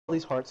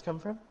these hearts come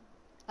from?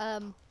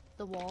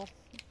 The wall.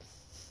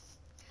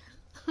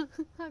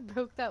 I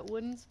broke that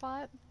wooden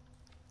spot.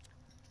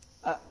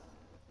 I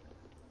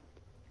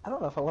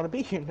don't know if I want to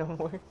be here no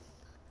more.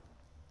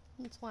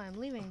 That's why I'm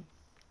leaving.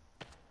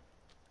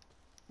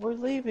 We're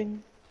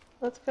leaving.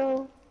 Let's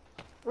go.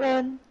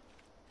 Run.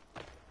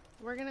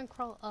 We're gonna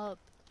crawl up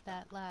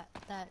that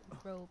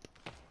rope.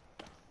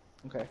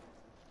 Okay.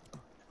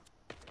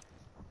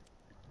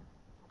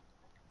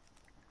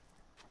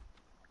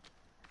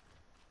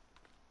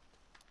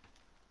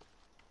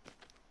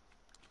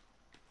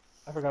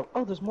 I forgot.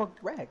 Oh, there's more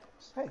rags.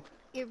 Hey.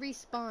 It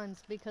respawns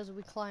because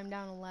we climb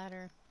down a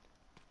ladder.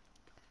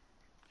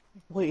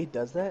 Wait, it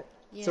does that?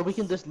 Yes. So we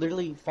can just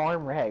literally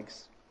farm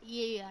rags.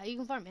 Yeah, you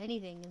can farm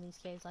anything in these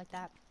caves like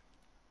that.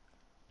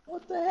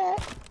 What the heck?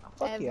 Oh,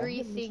 fuck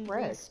Everything yeah,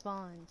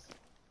 respawns.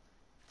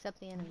 Except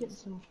the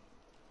enemies. Some...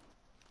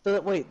 So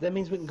that, wait, that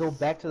means we can go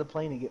back to the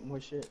plane and get more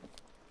shit.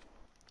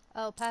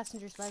 Oh,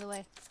 passengers, by the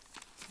way.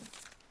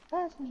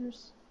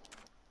 Passengers.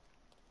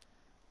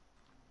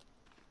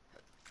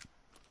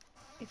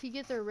 If you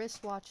get their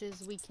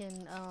wristwatches, we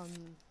can,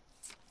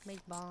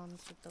 make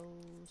bombs with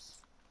those.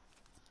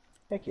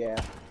 Heck yeah.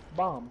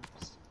 Bombs.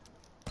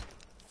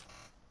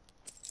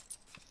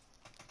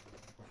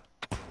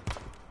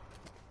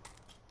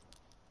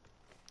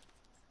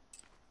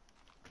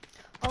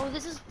 Oh,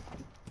 this is...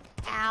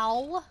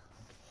 Ow!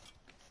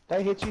 Did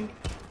I hit you?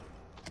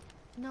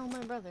 No, my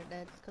brother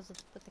did, because of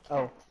with the cat.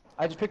 Oh,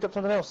 I just picked up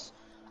something else.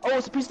 Oh,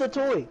 it's a piece of the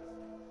toy!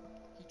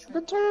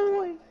 The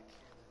toy!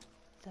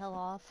 Fell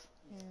off.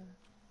 Yeah.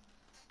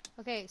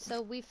 Okay,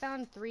 so we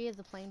found 3 of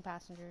the plane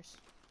passengers.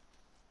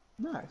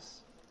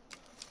 Nice.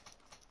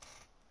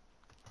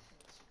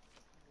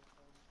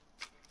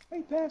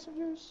 Hey,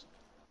 passengers.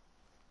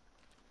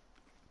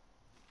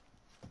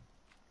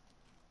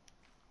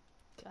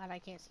 God, I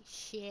can't see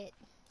shit.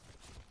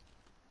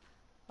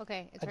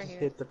 Okay, it's I right just here.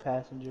 hit the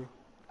passenger.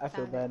 I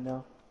feel Found bad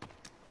now.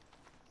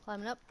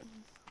 Climbing up.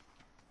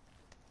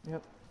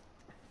 Yep.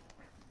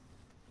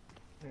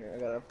 Here, I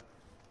gotta...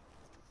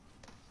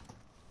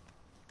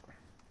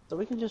 So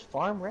we can just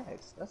farm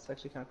rags. That's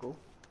actually kind of cool.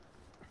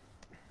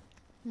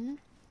 Mm-hmm.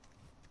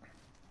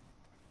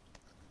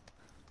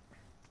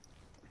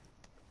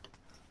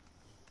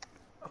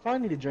 I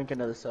probably need to drink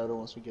another soda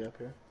once we get up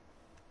here.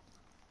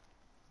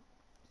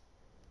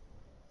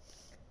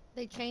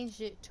 They changed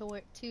it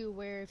to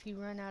where if you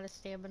run out of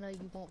stamina,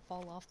 you won't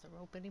fall off the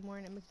rope anymore,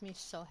 and it makes me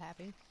so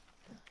happy.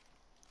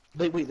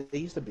 Wait, they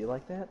used to be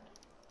like that?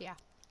 Yeah.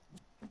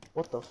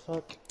 What the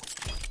fuck?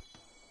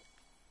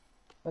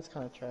 That's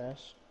kind of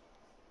trash.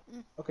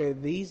 Mm. Okay,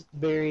 these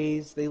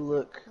berries, they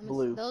look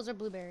blue. Those are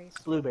blueberries.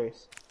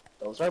 Blueberries.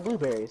 Those are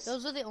blueberries.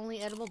 Those are the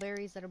only edible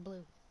berries that are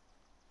blue.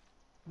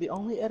 The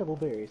only edible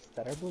berries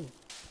that are blue.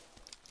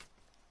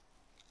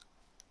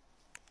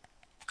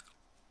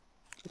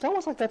 It's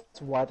almost like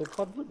that's why they're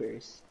called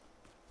blueberries.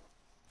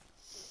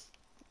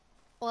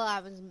 Well, I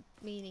was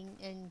meaning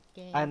in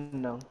game. I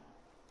know.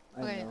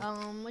 Okay,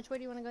 know. which way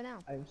do you want to go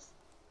now?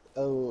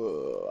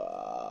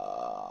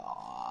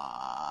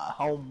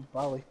 Home,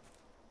 probably.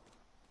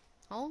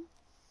 Home?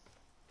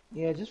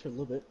 Yeah, just for a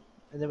little bit.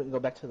 And then we can go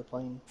back to the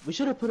plane. We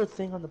should have put a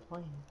thing on the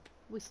plane.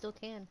 We still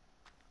can.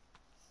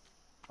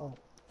 Oh.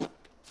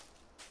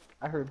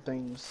 I heard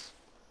things.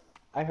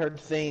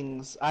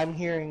 I'm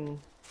hearing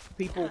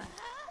people.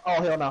 Oh,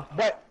 hell no.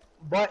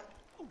 What?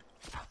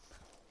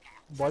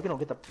 Boy, we don't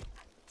get the...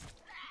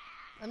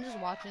 I'm just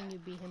watching you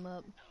beat him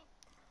up.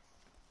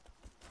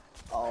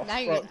 Oh, now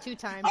you're getting 2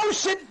 times. Oh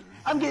shit!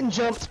 I'm getting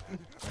jumped!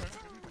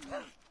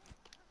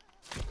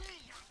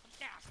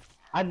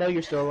 I know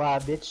you're still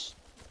alive, bitch.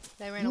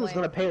 They ran You away. was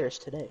gonna perish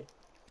today.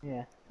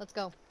 Yeah. Let's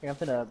go. Here,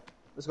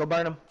 let's go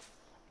burn him.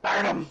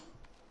 Burn him!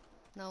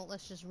 No,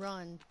 let's just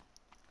run.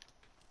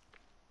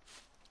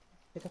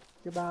 Pick up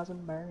your bows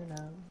and burn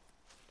them.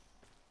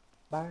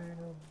 Burn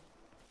them.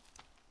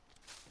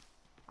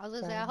 I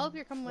was gonna say, I hope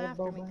you're coming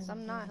after me, because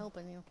I'm not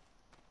helping you.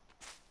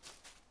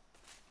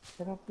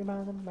 Pick up your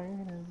bows and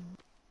burn them.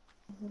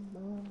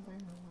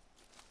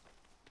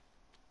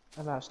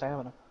 I'm out of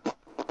stamina.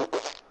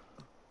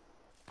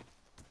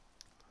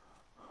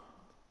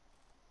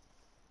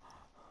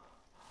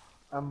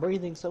 I'm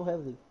breathing so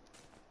heavily.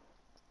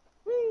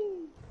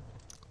 Whee!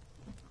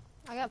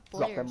 I got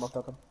Drop that flares.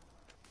 motherfucker.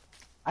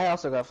 I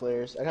also got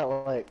flares. I got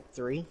like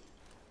 3.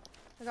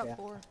 I got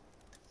 4.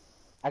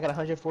 I got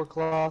 104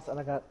 cloth and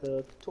I got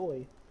the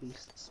toy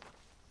pieces.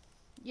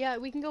 Yeah,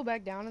 we can go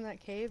back down in that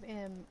cave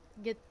and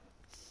get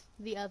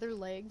the other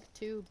leg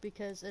too,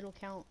 because it'll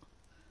count.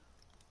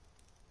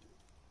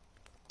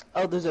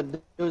 Oh,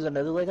 there was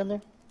another leg on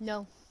there?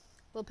 No,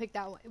 we'll pick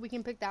that one. We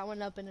can pick that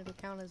one up and it'll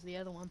count as the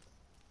other one.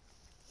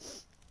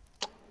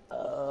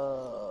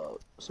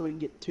 So we can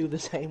get 2 of the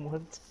same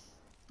ones?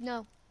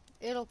 No,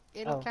 it'll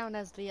count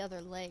as the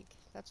other leg.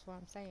 That's what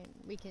I'm saying.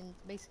 We can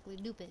basically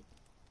loop it.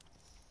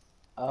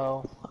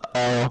 Oh.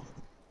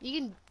 You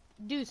can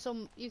do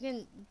some. You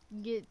can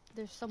get.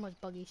 There's so much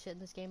buggy shit in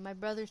this game. My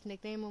brother's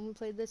nickname when we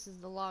played this is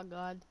the log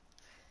god,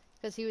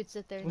 because he would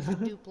sit there and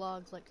just dupe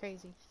logs like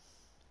crazy.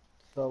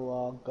 So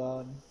long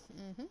gone.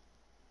 Mm-hmm.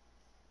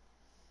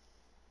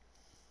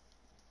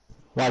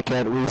 Why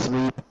can't we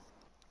sleep?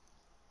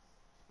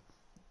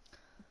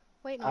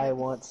 Wait on I it.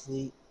 want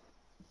sleep.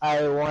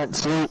 I want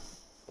sleep.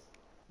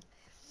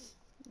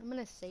 I'm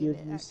gonna save Give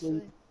it, me sleep.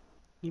 actually.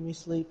 Give me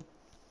sleep.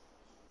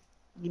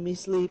 Give me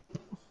sleep.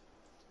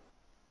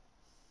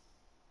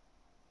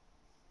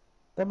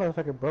 That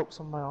motherfucker broke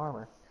some of my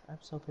armor. I'm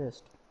so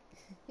pissed.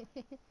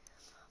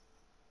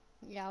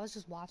 Yeah, I was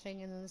just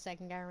watching, and then the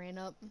second guy ran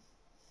up.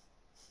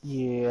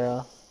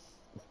 Yeah.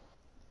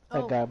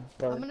 That Oh, guy I'm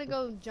burnt. gonna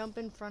go jump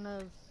in front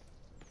of...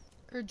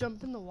 Or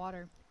jump in the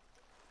water.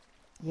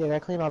 Yeah, I gotta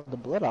clean all the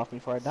blood off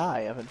before I die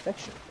of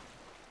infection.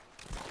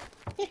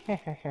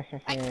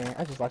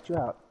 I just locked you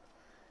out.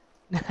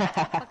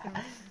 Fucking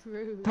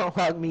rude. Don't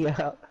lock me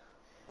out.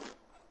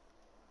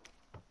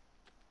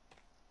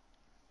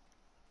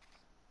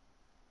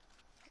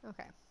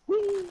 Okay.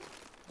 Whee!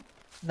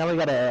 Now we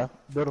gotta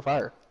build a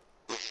fire.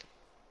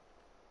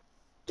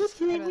 Just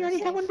kidding, I'd we rather already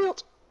have save. one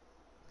built.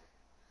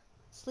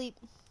 Sleep.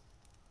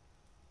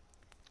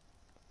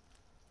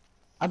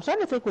 I'm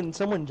starting to think when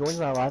someone joins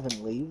my live and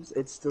leaves,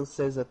 it still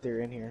says that they're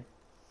in here.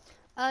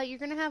 You're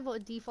gonna have a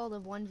default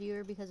of 1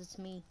 viewer because it's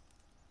me.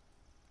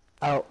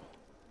 Oh,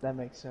 that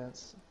makes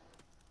sense.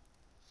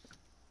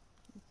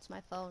 It's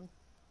my phone.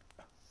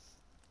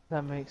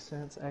 That makes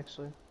sense,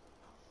 actually.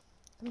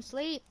 Come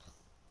sleep.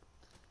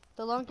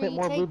 The longer Plant you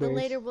more take, the blueberries.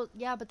 later we'll...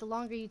 Yeah, but the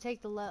longer you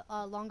take, the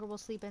longer we'll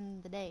sleep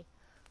in the day.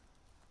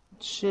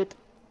 Shit.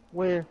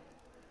 Where?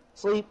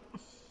 Sleep.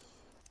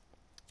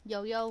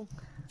 Yo, yo.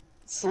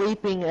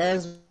 Sleeping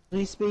as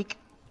we speak.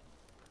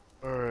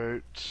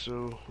 Alright,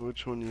 so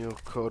which one of y'all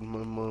called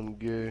my mom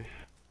gay?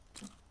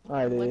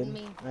 I did. Wasn't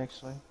me.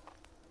 Actually.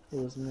 It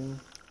was me.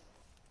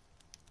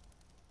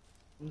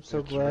 I'm so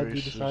It's glad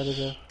you decided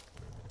to... racist.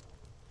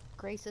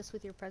 Grace us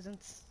with your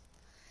presence.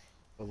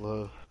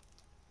 Hello.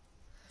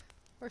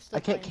 We're still I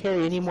can't playing.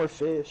 carry any more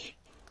fish.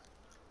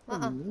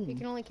 What do you You mean?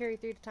 can only carry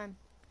 3 at a time.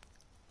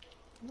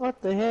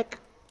 What the heck?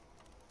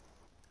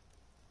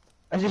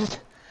 I just...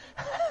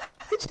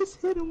 I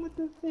just hit him with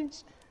the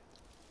fish.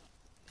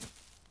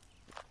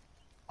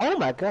 Oh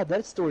my god,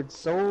 that stored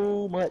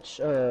so much,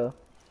 hunger.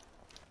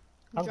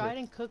 Dried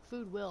and cooked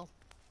food will.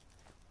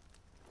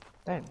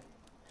 Dang.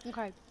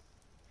 Okay.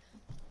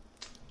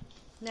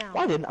 Now,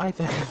 Why didn't I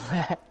think of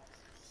that?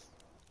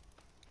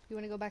 you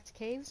want to go back to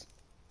caves?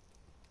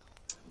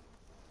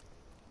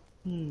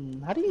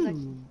 How do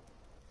you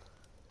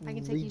I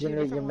can take you to a regenerate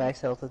your different one.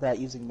 max health without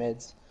using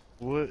meds?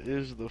 What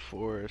is the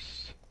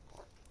forest?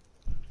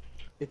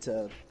 It's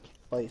a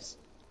place.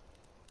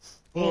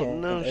 Oh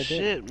And no a bit.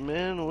 shit,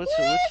 man. What's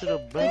it It's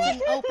about?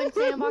 an open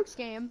sandbox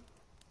game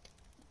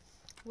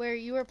where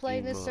you are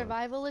playing this Emo.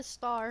 survivalist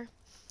star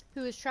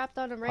who is trapped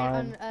on I'm-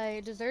 on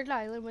a deserted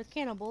island with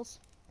cannibals,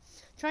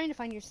 trying to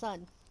find your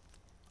son.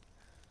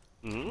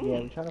 Mm? Yeah,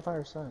 we're trying to find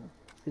our son.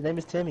 His name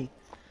is Timmy.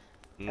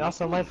 And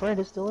also, my friend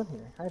is still in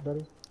here. Hi,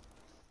 buddy.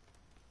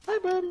 Hi,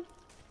 buddy.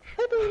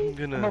 Hi,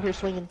 buddy. I'm over here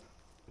swinging.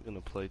 I'm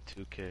gonna play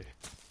 2K.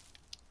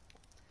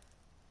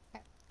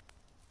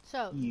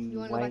 So, You you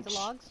want to go back to wench.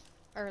 logs?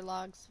 Or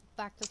logs?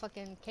 Back to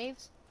fucking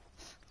caves?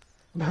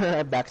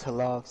 Back to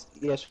logs.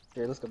 Yes,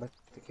 sure. Let's go back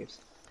to the caves.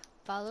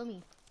 Follow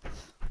me.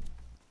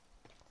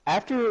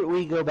 After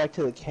we go back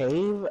to the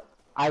cave,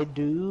 I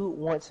do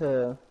want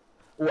to...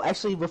 Well,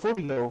 actually, before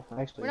we go...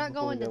 Actually, We're not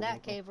before we going to go,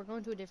 that cave, we're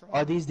going to a different Are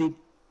one. these deep?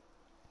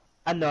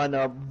 I know, I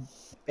know.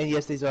 And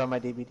yes, these are my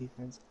DBD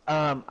friends.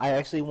 I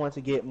actually want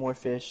to get more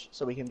fish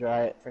so we can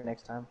dry it for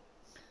next time.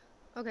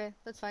 Okay,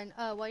 that's fine.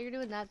 While you're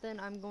doing that, then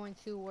I'm going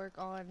to work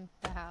on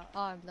the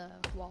on the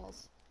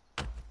walls.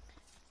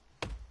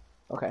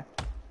 Okay.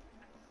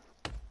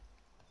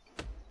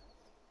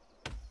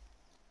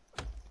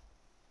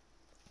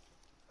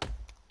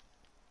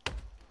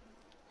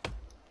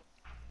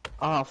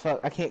 Oh fuck!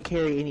 I can't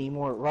carry any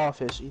more raw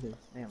fish either.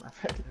 Damn, I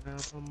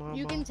forgot.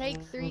 You can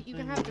take 3. You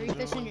can have 3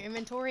 fish in your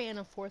inventory and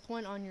a 4th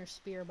one on your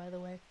spear. By the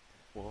way.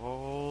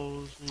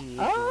 Walls.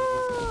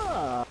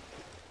 Ah!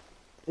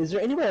 Is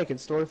there any way I can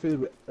store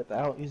food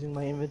without using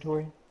my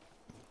inventory?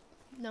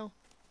 No,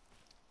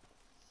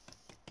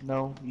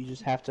 No, you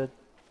just have to.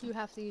 you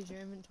have to use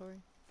your inventory.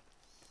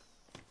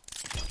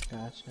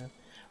 Gotcha.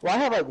 Well, I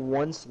have like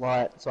 1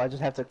 slot, so I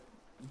just have to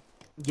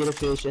get a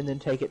fish and then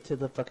take it to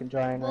the fucking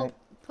drying Well, rack.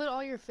 put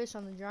all your fish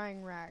on the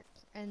drying rack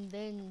and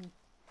then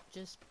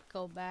just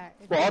go back.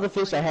 and Well, all get the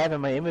fish 3. I have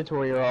in my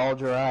inventory are all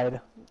dried.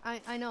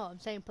 I know. I'm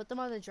saying put them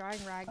on the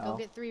drying rack. Go Oh.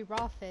 get 3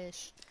 raw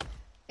fish,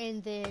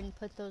 and then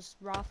put those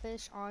raw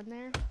fish on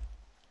there,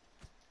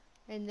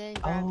 and then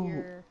grab Oh.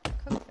 your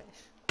cooked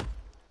fish.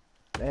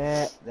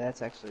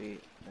 That's actually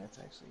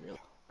real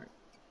smart.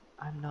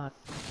 I'm not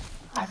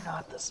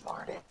the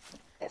smartest.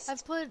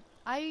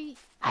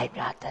 I'm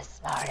not the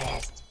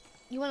smartest.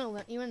 You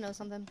wanna know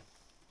something?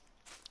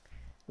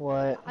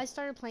 What? I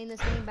started playing this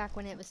game back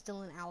when it was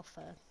still in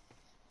alpha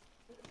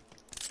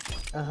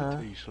Uh-huh.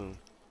 Tell you something.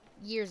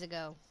 years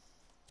ago.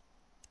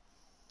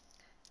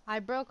 I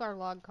broke our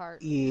log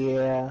cart.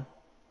 Yeah.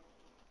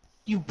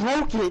 You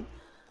broke it!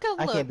 Go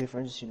I look. can't be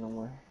friends with you no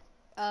more.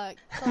 Come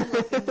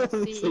look and you'll Let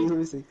me see, see. let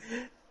me see.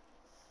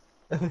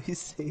 Let me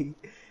see.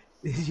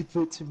 Did you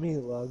put too many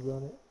logs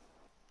on it?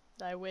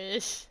 I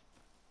wish.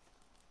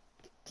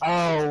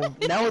 Oh,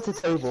 now it's a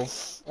table.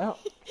 Well.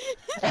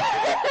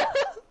 I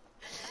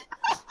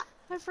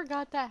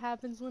forgot that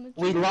happens when a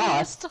We tree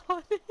lost. lands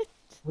on it.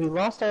 We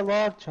lost our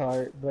log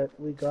chart, but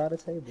we got a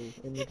table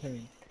in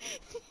return.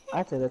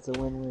 I'd say that's a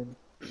win-win.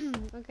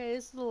 Okay,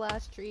 this is the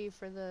last tree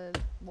for the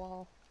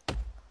wall.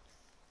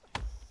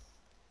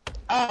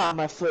 Ah,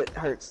 my foot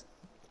hurts.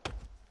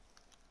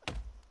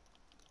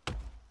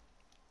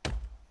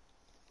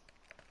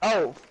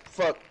 Oh,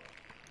 fuck.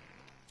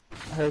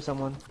 I heard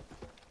someone.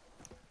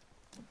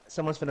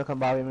 Someone's finna come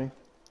bother me.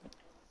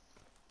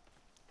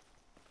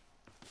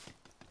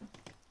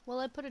 Well,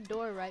 I put a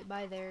door right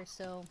by there,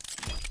 so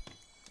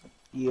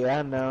Yeah,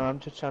 I know. I'm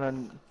just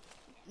trying to...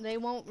 they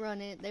won't run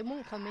it. They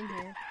won't come in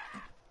here.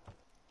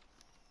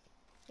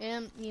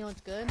 And, you know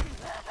what's good?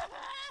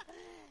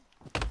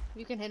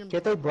 You can hit them.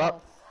 Can't they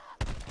block?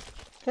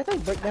 Can't they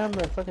break down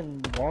the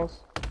fucking walls?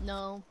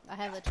 No, I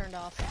have it turned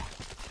off.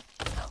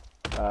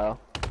 Oh.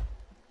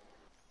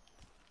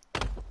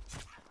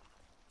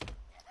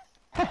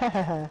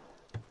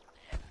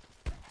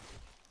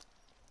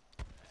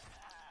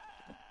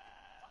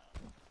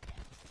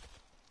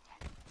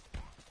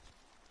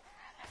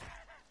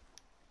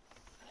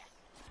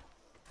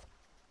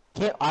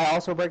 Can't I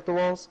also break the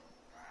walls?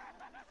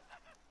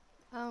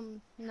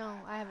 No,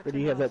 I have it turned off. Or do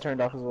you have that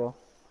turned off as well?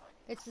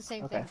 It's the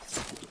same Okay.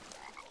 thing.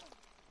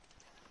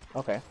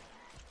 Okay.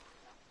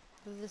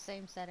 It's the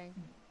same setting.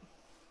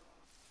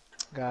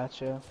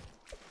 Gotcha.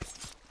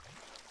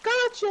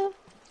 Gotcha!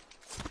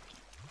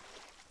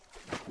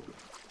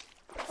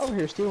 Over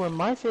here stealing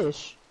my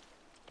fish.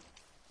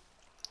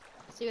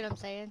 See what I'm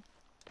saying?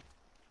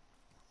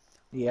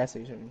 Yeah, I see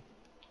what you mean.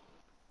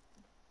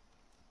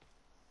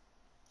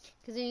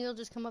 Because then you'll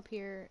just come up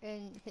here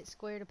and hit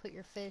square to put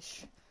your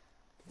fish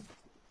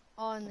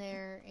on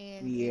there,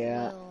 and it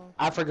Yeah. will...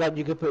 I forgot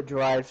you could put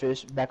dried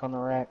fish back on the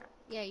rack.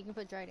 Yeah, you can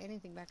put dried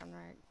anything back on the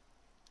rack.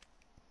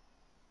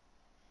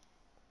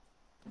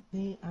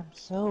 See, I'm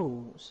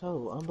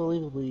so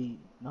unbelievably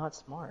not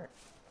smart.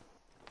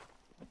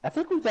 I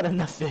think we've got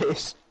enough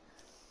fish.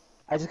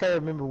 I just gotta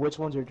remember which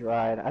ones are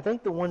dried. I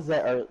think the ones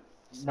that are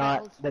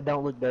not, Speckled. that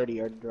don't look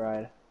dirty are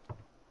dried.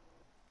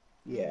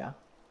 Yeah.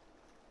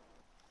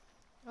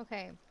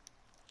 Okay.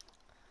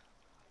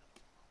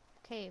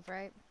 Cave,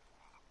 right?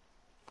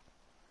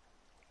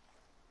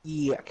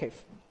 Yeah, cave.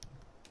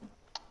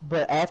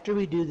 But after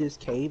we do this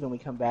cave and we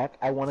come back,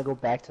 I want to go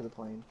back to the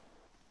plane.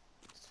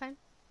 It's fine.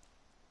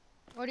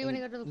 Or do you want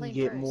to go to the plane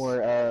Get first?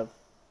 more,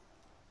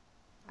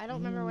 I don't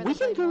remember where we the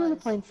plane can go was. to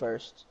the plane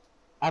first.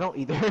 I don't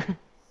either.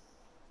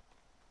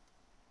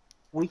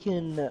 We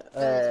can, this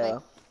way.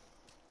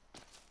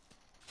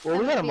 well, I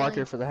we have got a a marker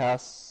feeling- for the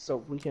house, so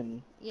we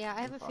can... Yeah,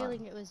 I have a fine.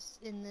 feeling it was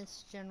in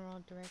this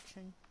general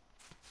direction.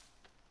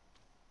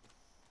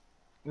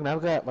 And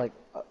I've got, like,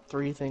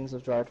 3 things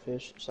of dried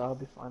fish, so I'll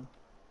be fine.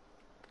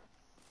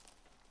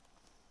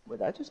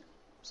 Wait, I just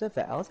said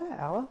that. Was that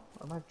Ala?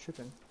 Or am I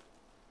tripping?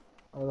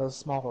 Oh, that was a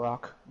small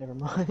rock. Never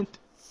mind.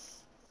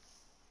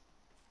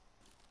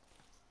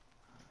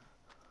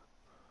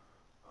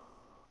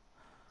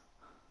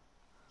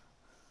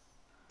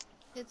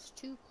 It's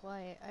too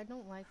quiet. I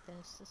don't like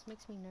this. This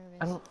makes me nervous.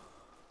 I don't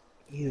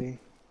either.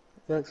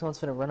 I feel like someone's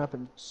gonna run up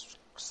and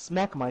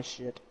smack my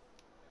shit.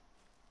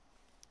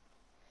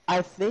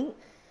 I think...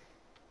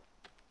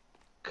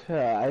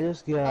 I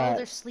just Oh, got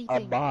they're a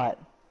sleeping. bot.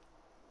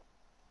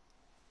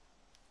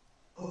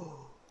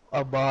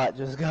 A bot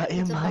just got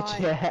It's in a my bot.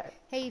 chat.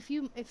 Hey, if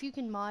you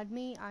can mod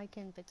me, I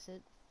can fix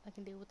it. I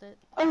can deal with it.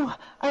 Oh,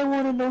 I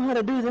want to know how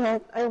to do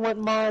that. I want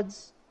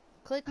mods.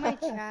 Click my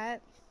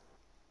chat,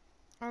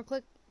 or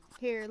click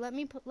here. Let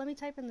me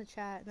type in the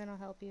chat, and then I'll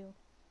help you.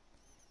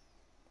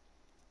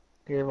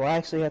 Here, well, I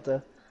actually have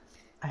to.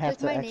 I have Click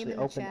to my actually name in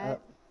the open chat.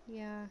 up.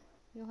 Yeah,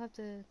 you'll have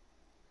to.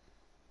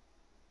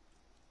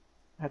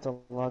 I have to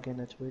log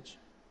into Twitch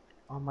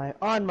on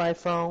my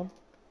phone.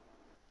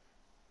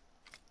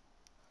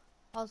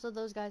 Also,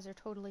 those guys are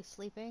totally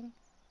sleeping.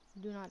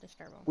 Do not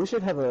disturb them. We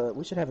should have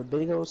a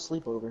big old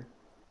sleepover.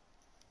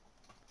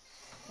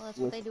 Well, that's with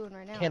what they're doing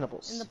right now.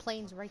 cannibals. And the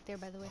plane's right there,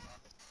 by the way.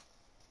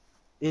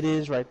 It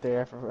is right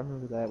there. I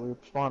remember that. We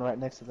spawned right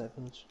next to that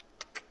village.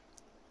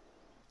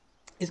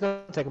 It's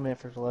gonna take a minute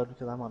for it to load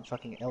because I'm on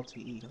fucking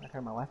LTE. I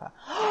turn my Wi-Fi.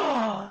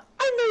 I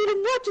know you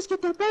did not just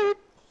get that bird.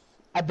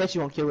 I bet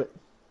you won't kill it.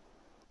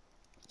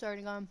 It's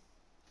already gone.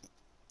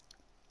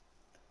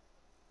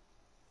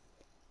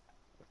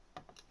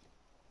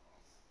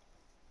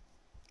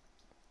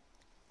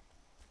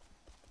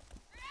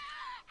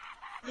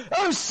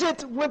 Oh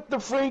shit! What the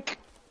freak?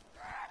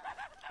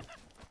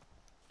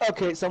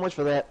 Okay, so much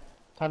for that.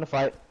 Time to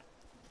fight.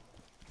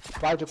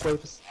 Fight your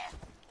Quavis.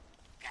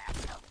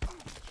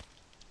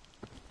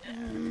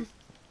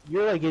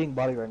 You're like getting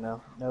body right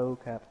now. No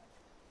cap.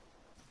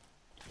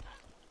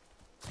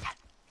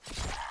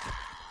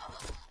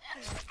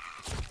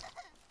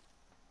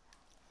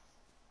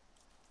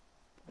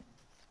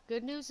 Good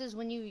good news is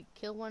when you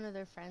kill one of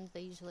their friends,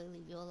 they usually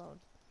leave you alone.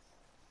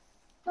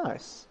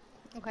 Nice.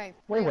 Okay.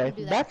 Wait.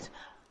 Do that.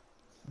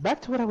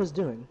 Back to what I was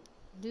doing.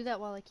 Do that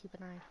while I keep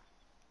an eye.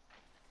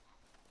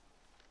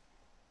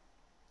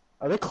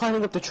 Are they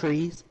climbing up the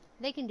trees?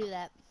 They can do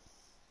that.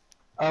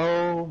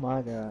 Oh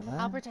my god.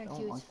 I'll protect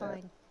you. It's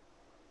fine.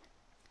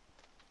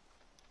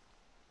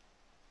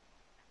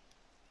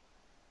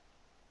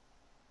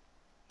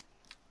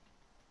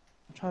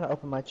 I'm trying to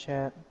open my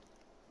chat.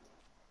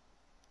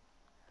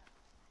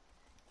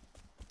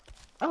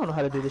 I don't know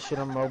how to do this shit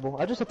on mobile.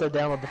 I just have to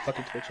download the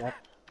fucking Twitch app.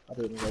 I'll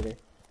do it later.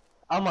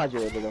 I'll mod you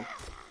later though.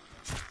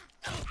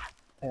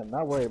 Damn,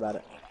 not worry about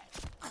it.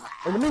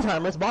 In the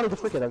meantime, let's body the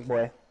frick out of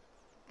boy.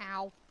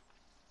 Ow.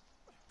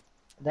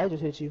 Did I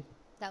just hit you?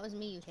 That was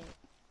me you hit.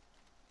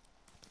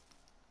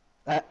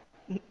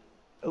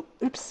 Oh,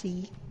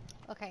 oopsie.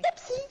 Okay.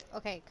 Oopsie.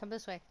 Okay, come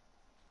this way.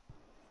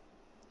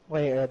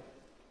 Wait,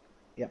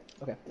 yeah,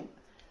 okay.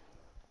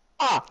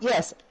 Ah,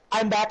 yes,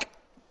 I'm back.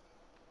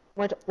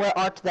 Where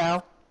art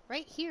thou?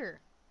 Right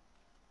here.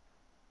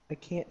 I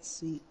can't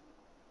see.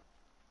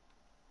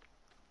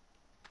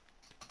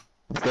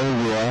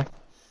 There you are.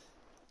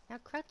 Now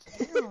crouch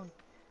down.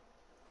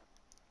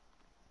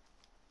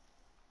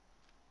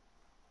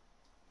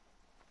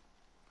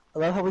 I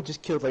love how we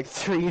just killed like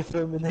 3 of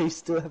them and they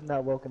still have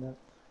not woken up.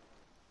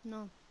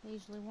 No, they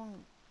usually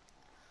won't.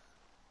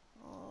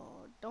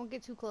 Oh, don't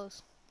get too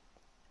close.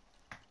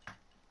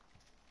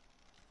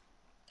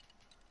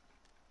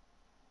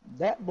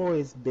 That boy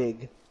is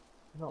big.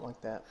 I don't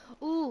like that.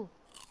 Ooh.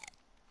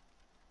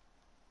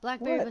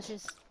 Blackberry What?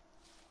 bushes.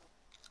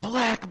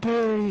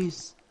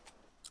 Blackberries!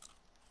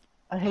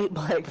 I hate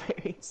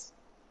blackberries.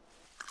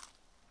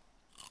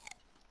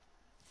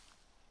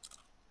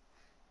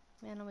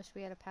 Man, I wish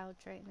we had a pouch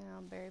right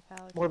now. Berry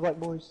pouch. More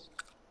blackberries.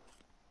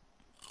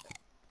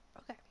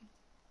 Okay.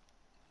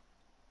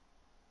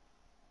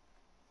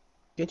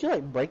 Can't you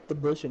like break the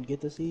bush and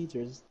get the seeds, or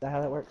is that how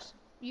that works?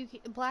 You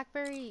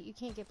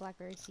can't get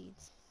blackberry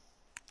seeds.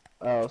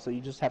 Oh, so you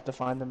just have to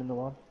find them in the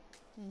wild?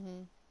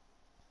 Mm-hmm.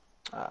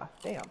 Ah,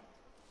 damn.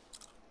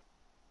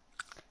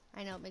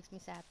 I know, it makes me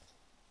sad.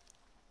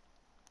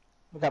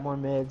 We got more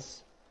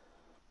meds.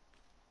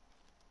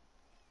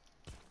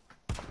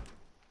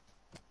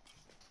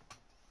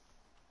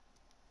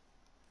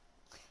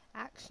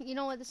 Actually, you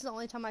know what? This is the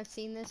only time I've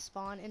seen this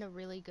spawn in a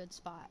really good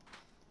spot.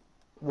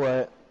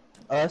 What?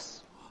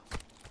 Us?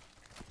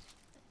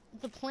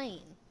 The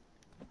plane.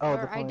 Oh, or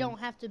the plane. I don't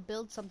have to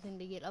build something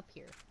to get up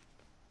here.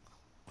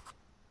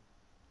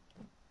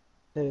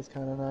 That is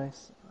kind of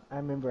nice. I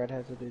remember I'd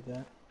have to do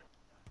that.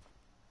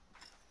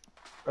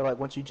 Or like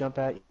once you jump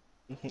out,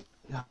 you can't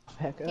go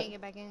back up. Can't get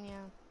back in,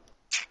 yeah.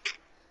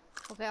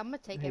 Okay, I'm gonna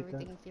take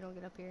everything if you don't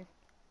get up here.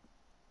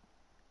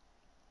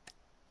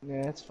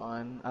 Yeah, it's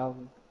fine. I'll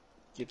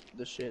get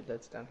the shit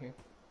that's down here.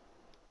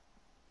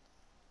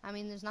 I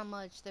mean, there's not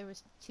much. There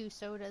was 2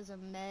 sodas, a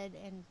med,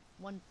 and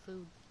 1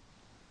 food.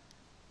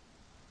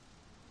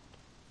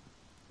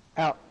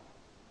 Out.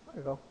 There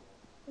you go.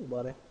 Hey,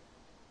 buddy.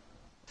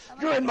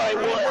 You're in my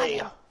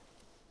way!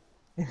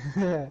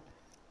 Yeah,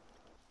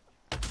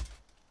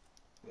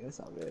 it's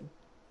all good.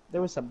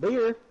 There was some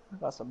beer. I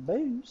got some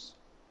booze.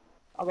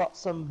 I got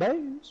some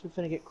booze. We're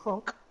finna get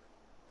crunk.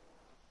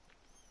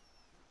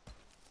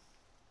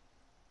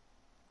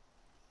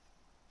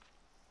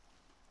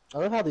 I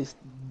love how these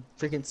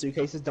freaking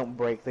suitcases don't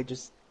break. They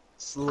just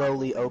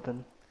slowly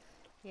open.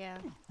 Yeah.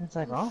 It's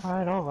like,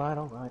 alright, alright,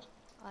 alright.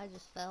 I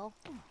just fell.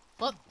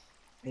 Whoop.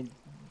 And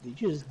did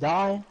you just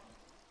die?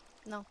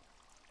 No.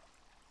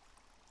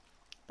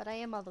 But I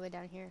am all the way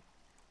down here.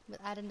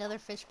 At another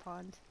fish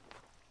pond.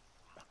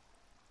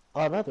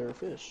 Another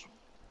fish.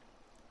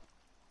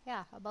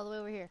 Yeah, I'm all the way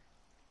over here.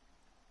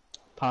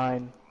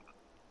 Pine.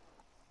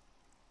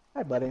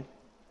 Hi, buddy.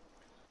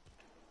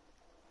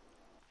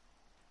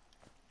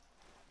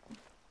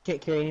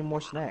 Can't carry any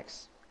more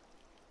snacks.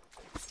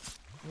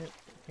 Yep,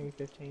 carry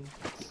 15.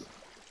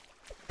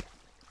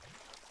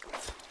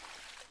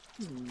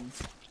 Is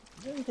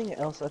there anything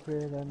else up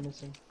here that I'm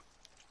missing?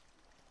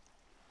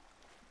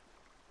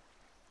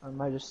 Or am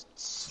I just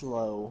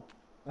slow?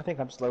 I think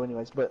I'm slow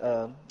anyways, but,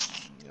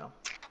 you know.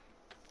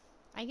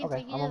 I can Okay,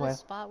 take you I'm to on the my-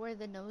 spot where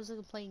the nose of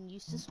the plane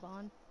used to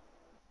spawn.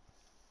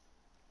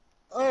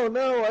 Oh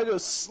no, I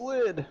just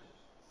slid!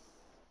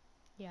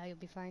 Yeah, you'll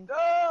be fine.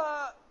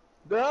 Ah!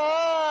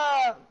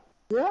 Ah!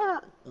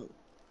 Ah!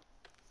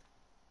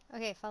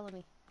 Okay, follow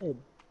me. Hey.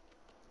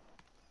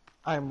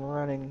 I'm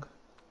running.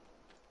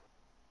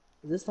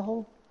 Is this the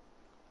hole?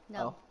 No.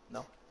 Oh,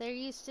 no. There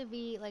used to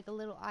be like a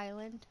little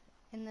island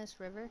in this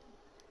river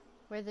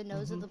where the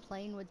nose of the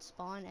plane would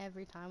spawn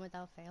every time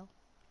without fail.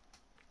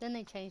 Then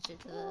they changed it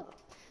to the...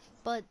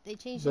 But they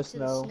changed it to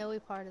the snowy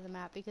part of the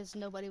map because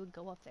nobody would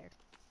go up there.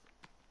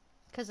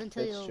 Because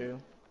until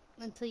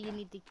you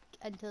need to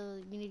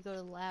go to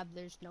the lab,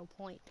 there's no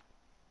point.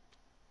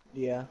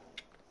 Yeah.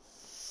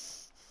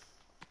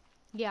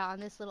 Yeah, on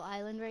this little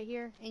island right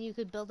here, and you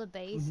could build a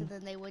base, and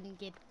then they wouldn't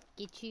get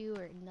you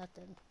or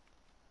nothing.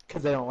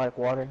 Because they don't like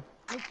water.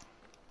 Nope.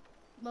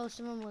 Most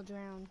of them will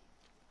drown.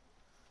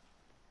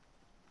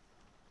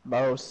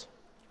 Most.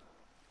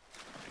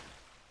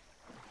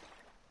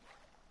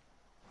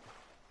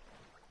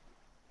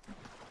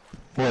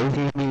 What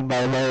do you mean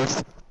by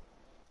most?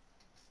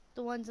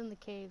 The ones in the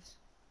caves.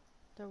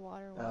 They're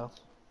water ones.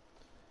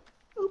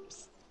 Oh.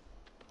 Oops.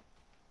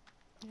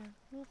 Yeah,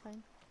 you're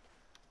fine.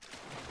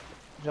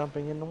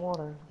 Jumping in the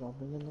water.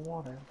 Jumping in the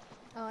water.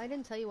 Oh, I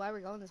didn't tell you why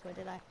we're going this way,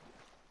 did I?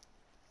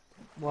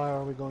 Why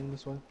are we going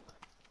this way?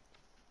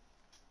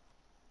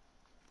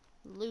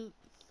 Loot.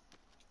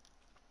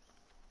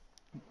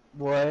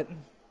 What?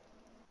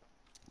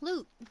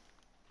 Loot.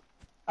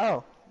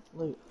 Oh,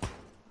 loot.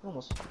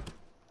 Almost.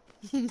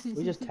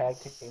 We just tag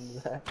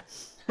teamed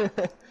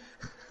that.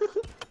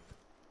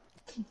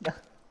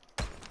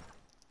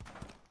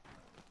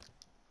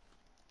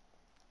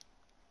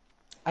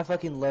 I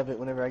fucking love it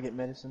whenever I get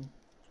medicine.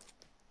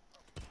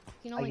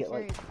 You can only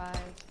carry 5.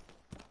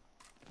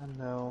 I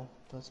know.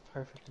 That's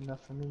perfect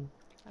enough for me.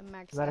 I'm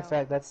maxed Matter of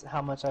fact, that's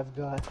how much I've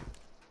got.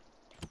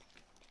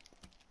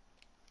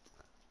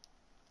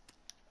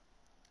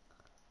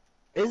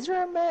 Is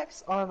there a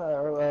max on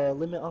a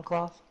limit on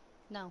cloth?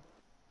 No.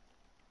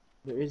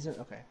 There isn't?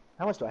 Okay.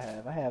 How much do I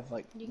have? I have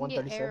like 137. You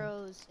can get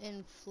arrows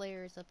and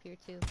flares up here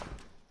too.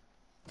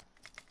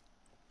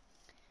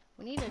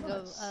 We need to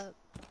go up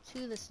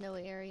to the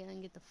snowy area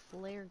and get the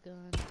flare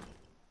gun.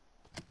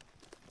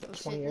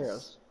 20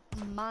 arrows.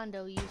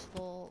 Mondo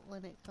useful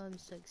when it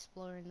comes to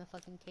exploring the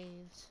fucking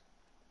caves.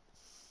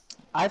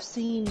 I've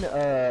seen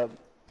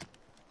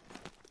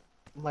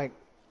like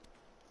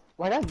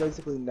I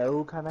basically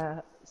know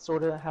kinda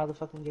sorta how the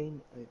fucking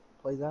game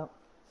plays out.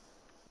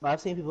 But I've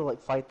seen people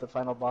like fight the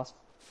final boss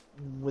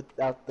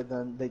without the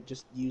gun, they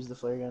just use the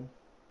flare gun.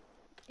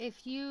 I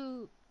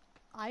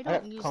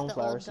don't use the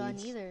old gun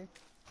either.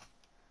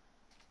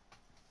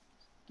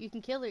 You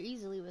can kill her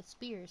easily with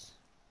spears.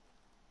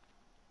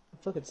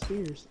 Fucking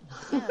spears.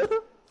 Yeah.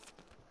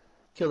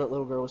 Kill that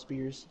little girl with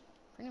spears.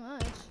 Pretty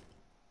much.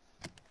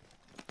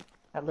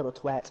 That little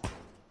twat.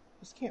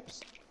 It's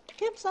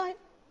campsite.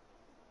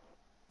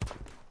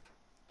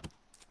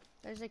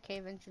 There's a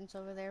cave entrance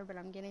over there, but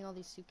I'm getting all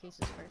these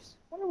suitcases first.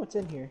 I wonder what's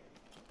in here.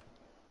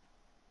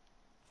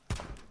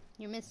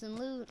 You're missing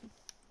loot.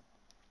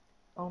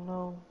 Oh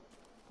no.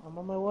 I'm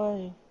on my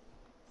way.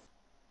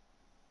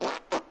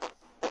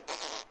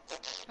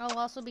 Oh,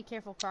 also be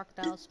careful,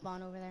 crocodiles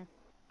spawn over there.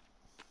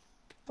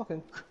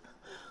 Fucking.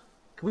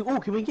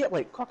 Can we get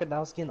like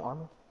crocodile skin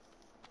armor?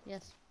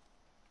 Yes.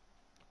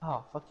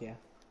 Oh, fuck yeah.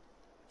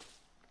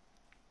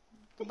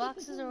 The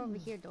boxes are over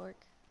here, dork.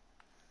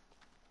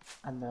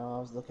 I know, I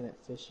was looking at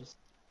fishes.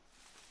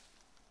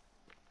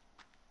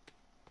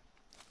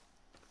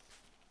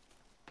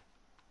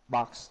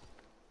 Box.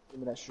 Give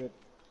me that shit.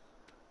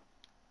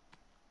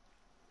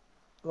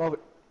 Go over.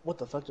 What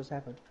the fuck just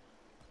happened?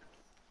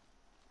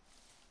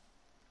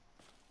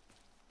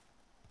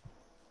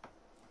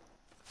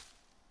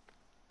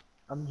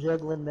 I'm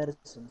juggling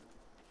medicine.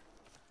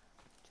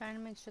 Trying to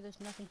make sure there's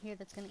nothing here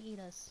that's gonna eat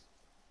us.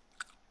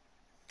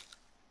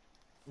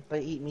 If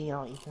they eat me,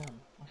 I'll eat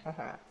them.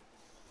 I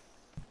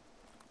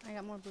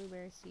got more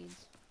blueberry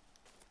seeds.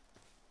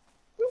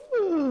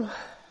 Okay.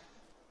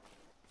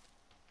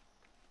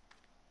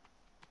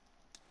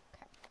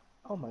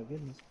 Oh my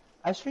goodness.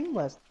 I streamed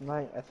last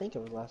night. I think it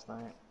was last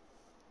night.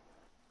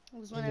 It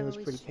was And whenever it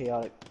was pretty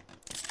chaotic.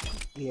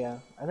 Yeah,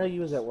 I know you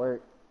was at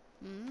work.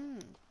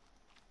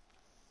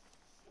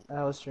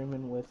 I was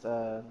streaming with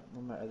one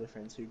of my other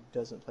friends who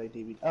doesn't play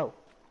DVD. Oh,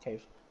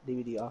 okay,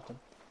 DVD often.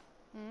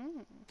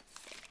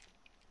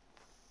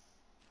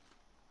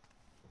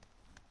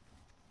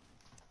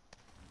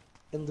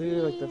 And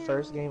literally, like the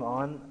first game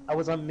on, I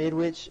was on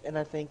Midwich, and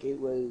I think it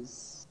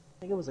was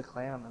a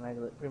clown, and I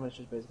pretty much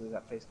just basically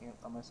got face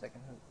camped on my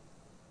second hook.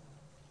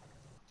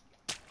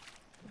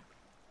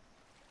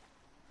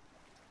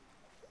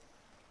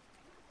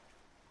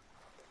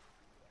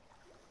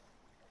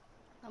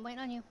 I'm waiting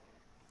on you.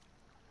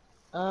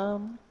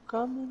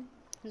 Coming.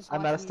 Just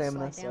I'm out of watching you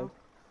stamina, slide down. so.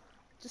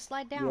 Just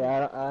slide down.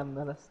 Yeah, I'm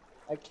out of.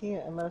 I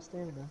can't. I'm out of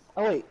stamina.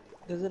 Oh wait,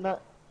 does it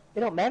not? It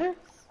don't matter?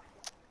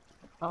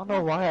 I don't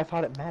know why I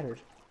thought it mattered.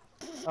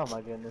 Oh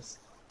my goodness.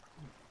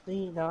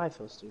 See, now I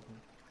feel stupid.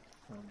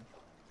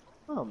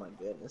 Oh my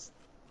goodness.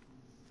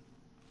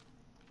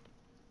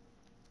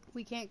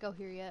 We can't go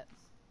here yet.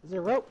 Is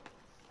there rope?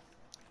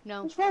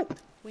 No. There's rope.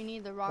 We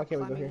need the rock Okay,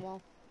 we go climbing here.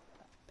 wall.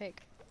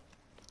 Pick.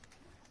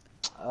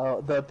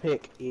 Oh, the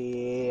pick.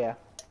 Yeah.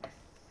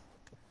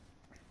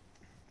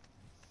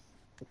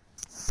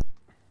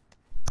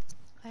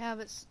 I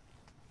have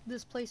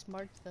this place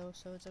marked though,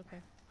 so it's okay.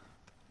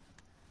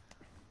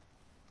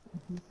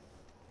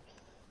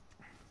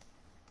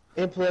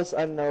 And plus,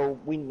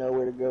 we know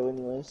where to go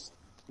anyways,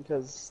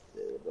 because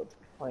the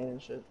plane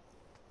and shit.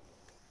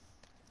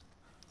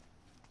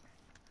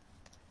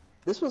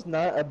 This was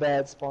not a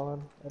bad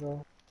spawn at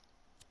all.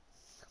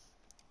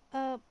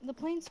 The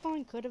plane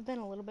spawn could have been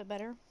a little bit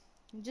better,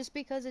 just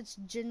because it's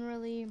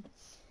generally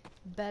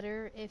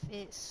better if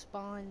it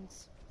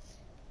spawns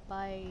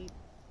by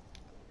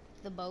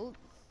the boat.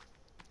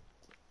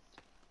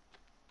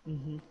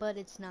 But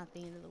it's not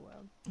the end of the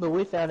world. But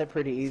we found it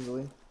pretty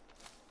easily.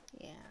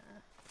 Yeah.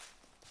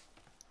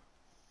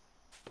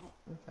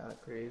 We found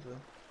it pretty easily.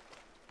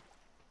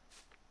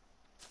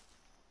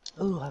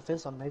 Ooh, I feel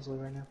so nasally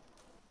right now.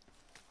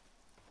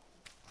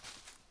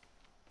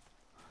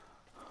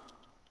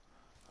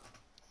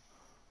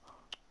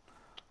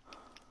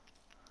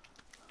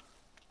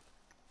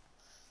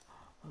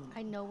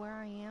 I know where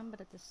I am, but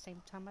at the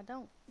same time I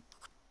don't.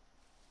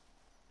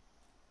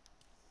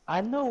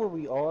 I know where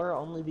we are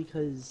only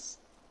because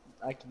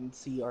I can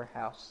see our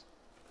house.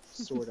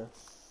 Sorta.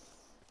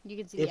 You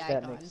can see if the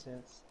that icon. makes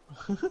sense.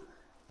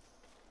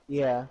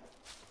 Yeah.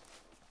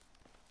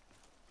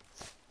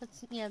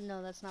 Yeah,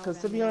 no, that's not what I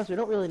Because to be meant. honest, we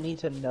don't really need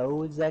to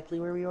know exactly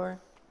where we are.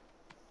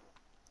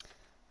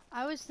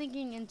 I was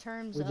thinking in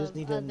terms We just of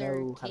need to other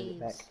know how to get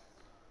back. caves.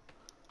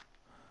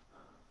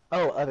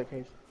 Oh, other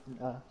caves.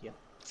 Yeah.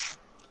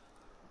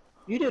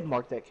 You did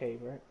mark that cave,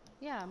 right?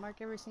 Yeah, mark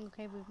every single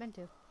cave we've been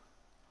to.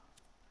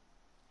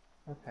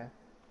 Okay.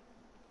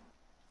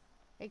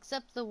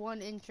 Except the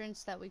one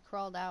entrance that we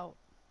crawled out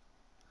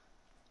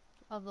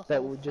of the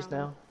That hole just from.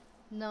 now?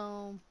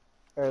 No,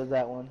 Or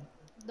that one?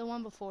 the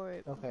one before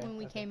it, Okay. when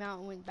we Okay. came out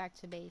and went back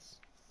to base.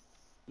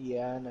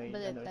 Yeah, I know.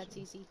 But that's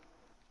easy.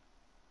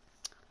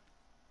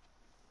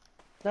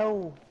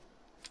 No.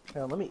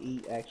 Hell, let me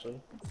eat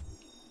actually.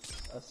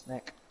 A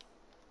snack.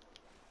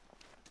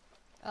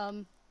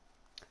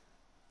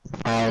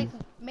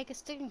 Make a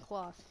stick and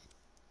cloth.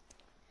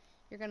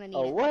 You're gonna need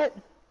Oh, it. what?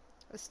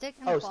 A stick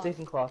and a cloth. Stick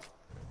and cloth.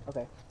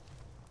 Okay.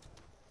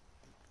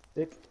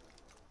 Stick.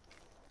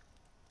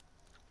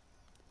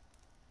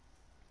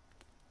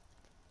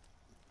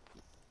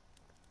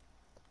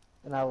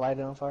 And I light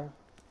it on fire?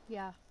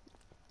 Yeah.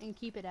 And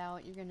keep it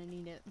out. You're gonna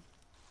need it.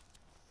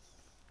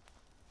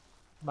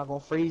 Am I gonna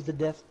freeze to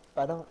death if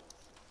I don't?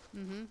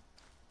 Mm-hmm.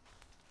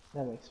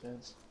 That makes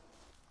sense.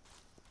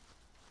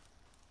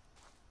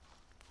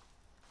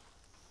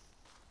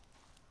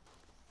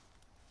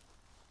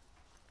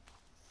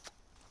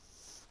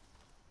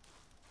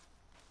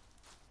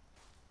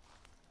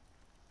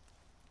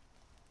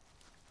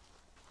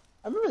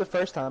 I remember the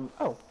first time.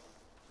 Oh.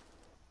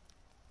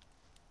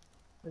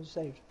 I just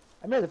saved.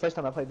 I remember the first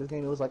time I played this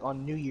game, it was like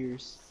on New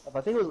Year's.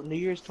 I think it was New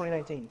Year's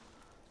 2019.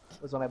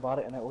 Was when I bought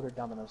it and I ordered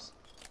Domino's.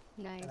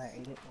 Nice. And I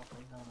ate it while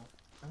playing Domino's.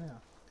 Oh yeah.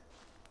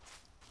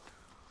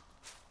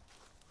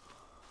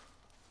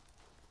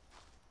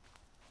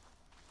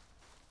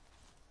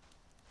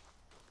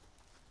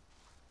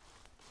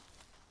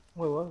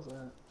 What was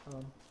that? Oh,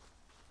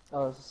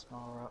 it was a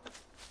small rock.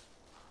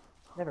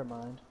 Never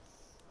mind.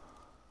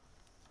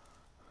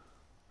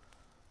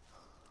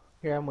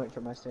 Here, I'm waiting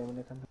for my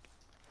stamina to come.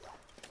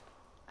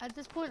 At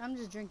this point, I'm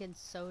just drinking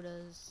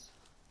sodas.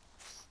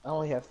 I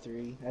only have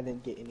 3. I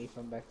didn't get any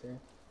from back there.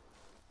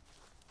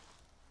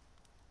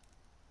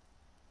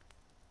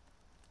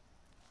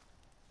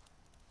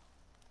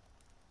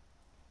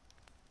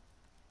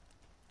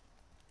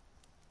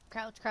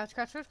 Crouch, crouch,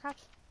 crouch, crouch, crouch.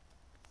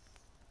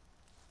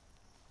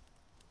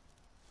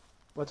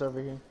 What's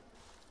over here?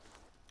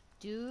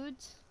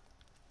 Dudes.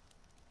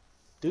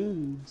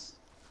 Dudes.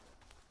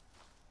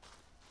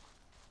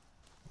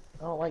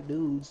 I don't like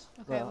dudes.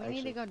 Okay, Well, we need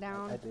actually, to go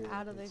down, I do out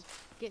like of the, dudes.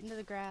 get into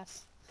the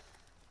grass,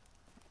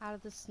 out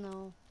of the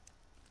snow.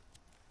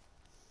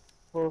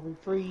 Before we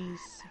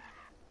freeze.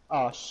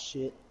 Oh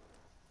shit.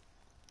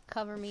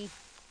 Cover me.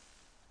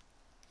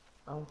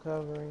 I'm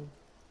covering.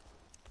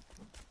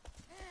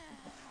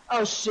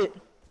 Oh shit.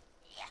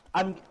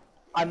 I'm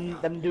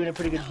doing a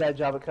pretty good bad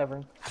job of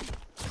covering.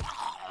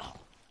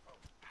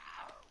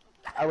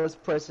 I was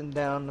pressing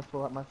down to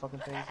pull out my fucking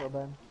thing so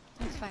bad.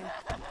 It's fine.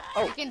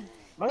 Oh, You can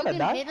am I gonna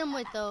die? hit them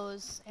with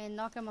those and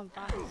knock them on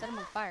fire. Set them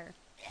on fire.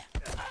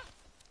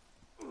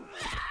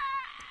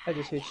 I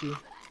just hit you.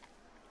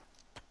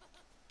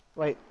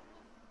 Wait.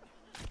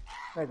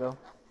 There you go.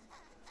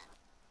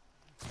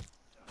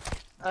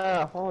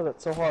 Ah, why was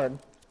that so hard?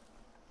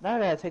 Now I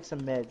gotta take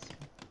some meds.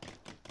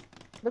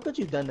 Look what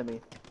you've done to me.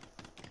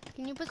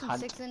 Can you put some Cunt.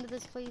 sticks into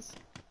this, please?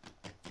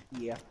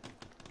 Yeah.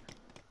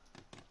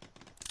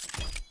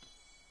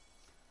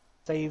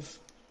 Save.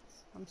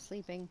 I'm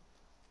sleeping.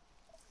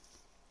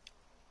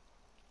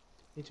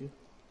 Me too.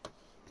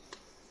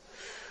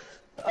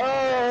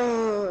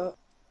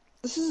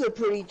 This is a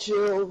pretty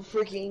chill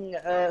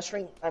freaking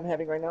stream I'm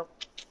having right now.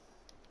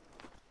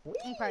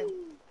 Okay.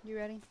 You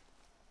ready?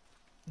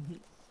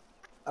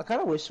 I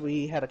kind of wish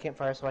we had a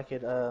campfire so I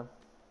could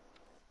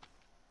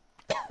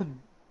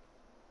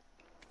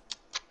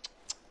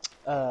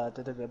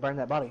burn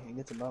that body and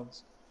get some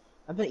bones.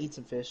 I'm gonna eat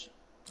some fish.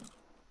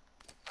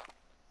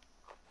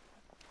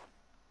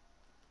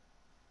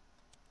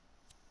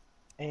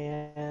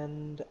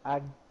 And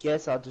I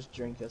guess I'll just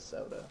drink a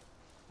soda.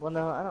 Well,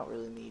 no, I don't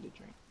really need a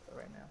drink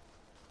right now.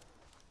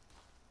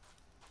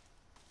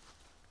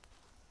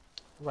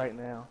 Right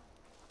now.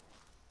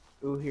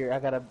 Ooh, here, I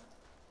gotta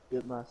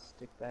build my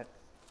stick back.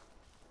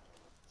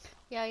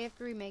 Yeah, you have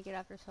to remake it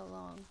after so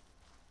long.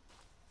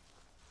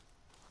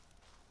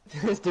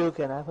 Still,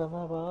 can I put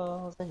my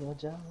balls in your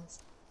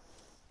jaws?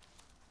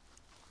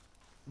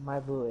 My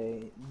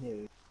boy,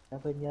 no. I'm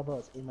putting your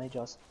balls in my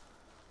jaws.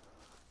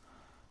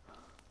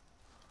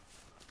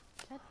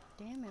 God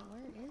damn it,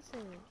 where is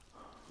it?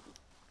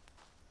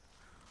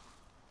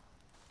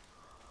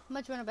 How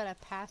much went about I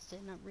passed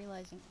it, not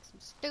realizing it's so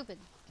stupid.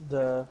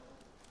 The,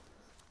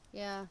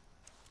 Yeah.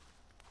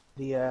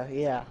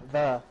 yeah,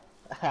 the,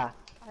 ha,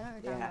 I know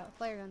what you're talking yeah, about.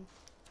 Flare gun.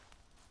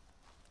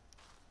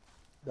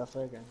 the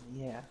flare gun,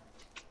 yeah.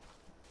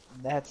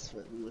 That's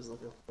what we was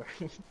looking for.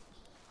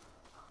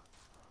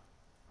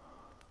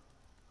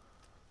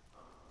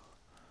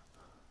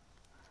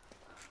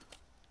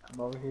 I'm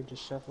over here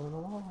just shuffling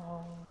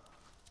along.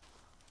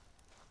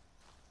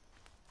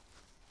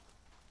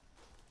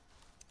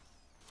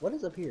 What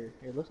is up here?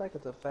 It looks like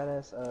it's a fat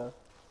ass,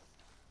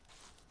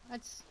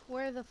 That's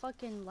where the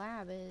fucking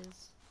lab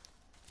is.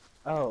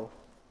 oh.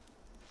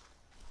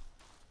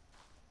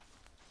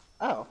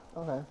 Oh,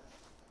 okay.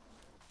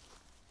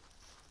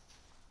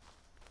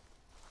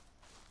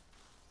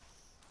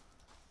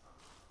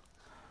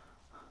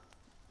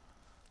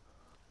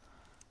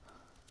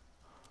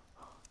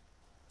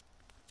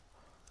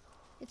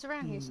 It's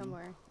around here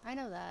somewhere. I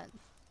know that.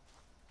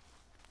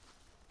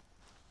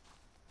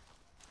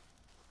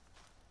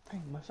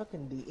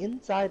 Dang, the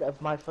inside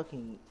of my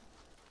fucking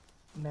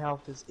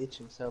mouth is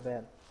itching so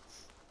bad.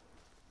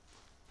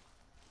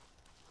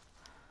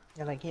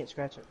 And I can't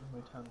scratch it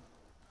with my tongue.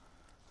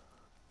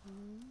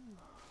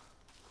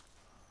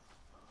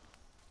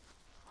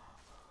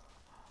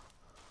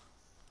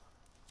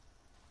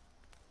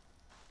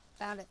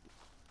 Found it.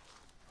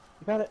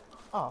 You got it?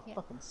 Oh, Yeah.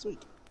 fucking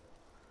sweet.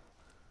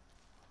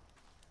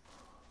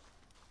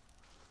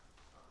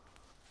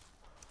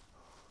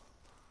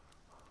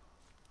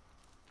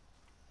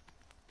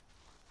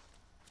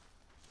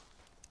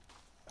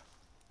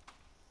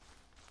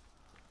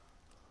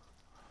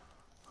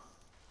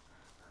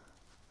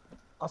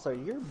 Also,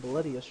 you're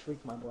bloody as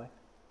freak, my boy.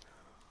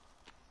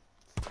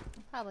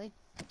 Probably.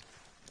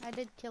 I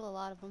did kill a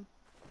lot of them.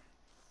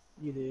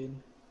 You did.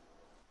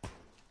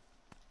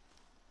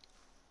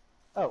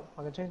 Oh,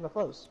 I can change my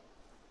clothes.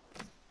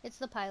 It's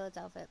the pilot's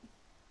outfit.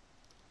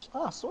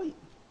 Oh, sweet.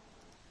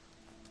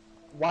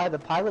 Why the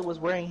pilot was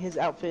wearing his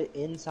outfit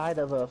inside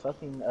of a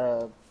fucking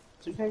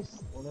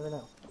suitcase? We'll never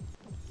know.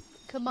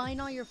 Combine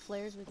all your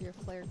flares with your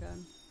flare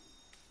gun.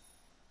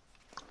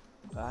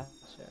 Gotcha.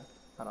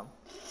 Hold on.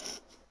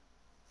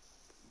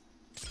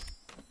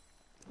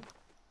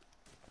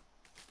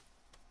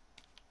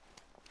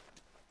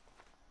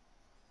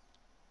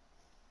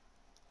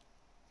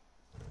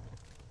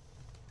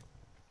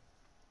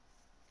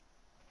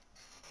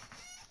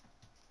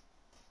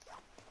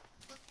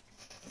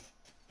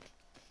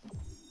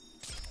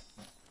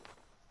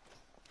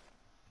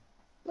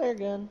 Flare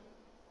gun.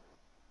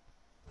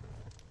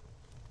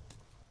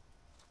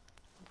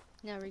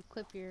 Now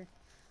reclip your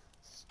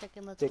stick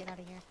and let's Stick. get out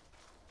of here.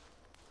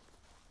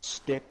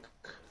 Stick.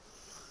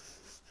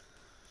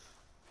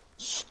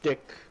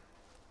 Stick.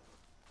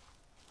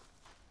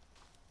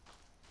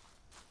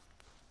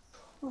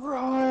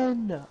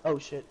 Run! Oh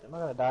shit, am I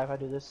gonna die if I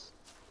do this?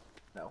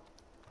 No.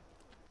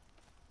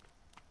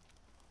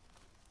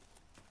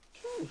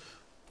 Oof.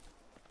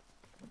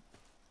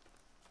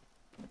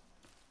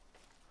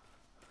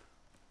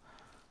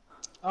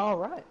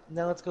 Alright,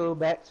 now let's go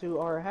back to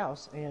our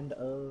house and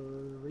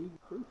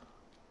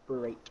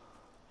recuperate.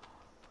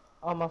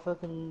 Oh, my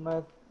fucking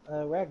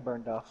rag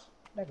burned off.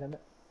 Damn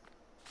it.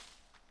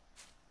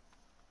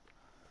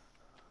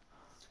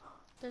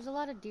 There's a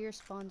lot of deer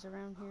spawns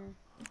around here.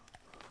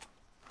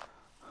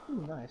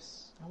 Ooh,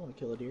 nice. I want to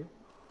kill a deer.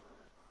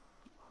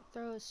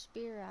 Throw a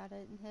spear at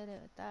it and hit it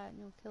with that and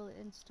you'll kill it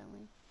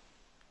instantly.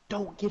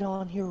 Don't get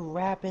on here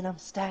rapping, I'm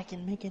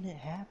stacking, making it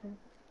happen.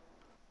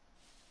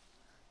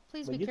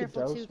 Please But be you can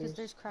careful throw too, because spears.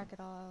 there's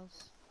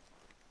crocodiles.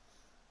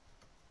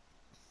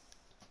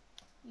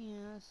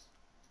 Yes.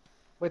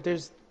 Wait,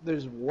 there's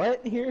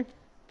what here?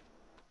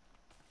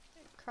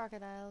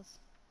 Crocodiles.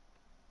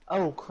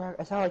 Oh,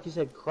 it sounded like you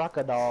said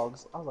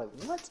crocodiles. I was like,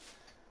 what?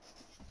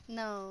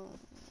 No.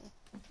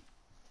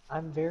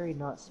 I'm very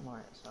not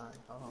smart, sorry.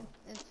 Hold on.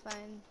 It's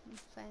fine.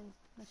 It's fine.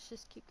 Let's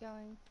just keep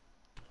going.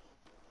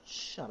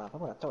 Shut up, I'm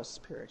gonna throw a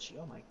spear at you.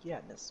 Oh my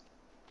goodness.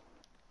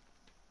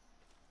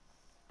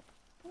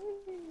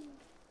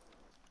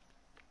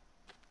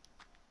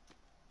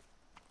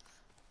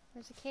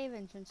 There's a cave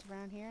entrance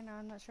around here. Now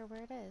I'm not sure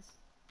where it is.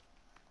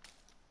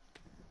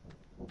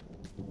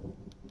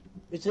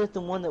 Is it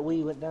the one that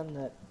we went down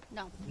that...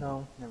 No.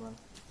 No, never mind.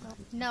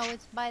 No,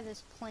 it's by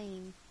this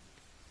plain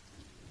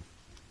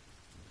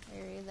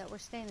area that we're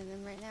standing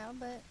in right now,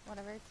 but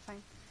whatever, it's fine.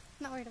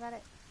 I'm not worried about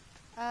it.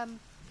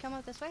 Come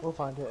up this way. We'll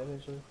find it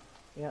eventually.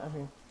 Yeah, I'm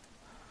here.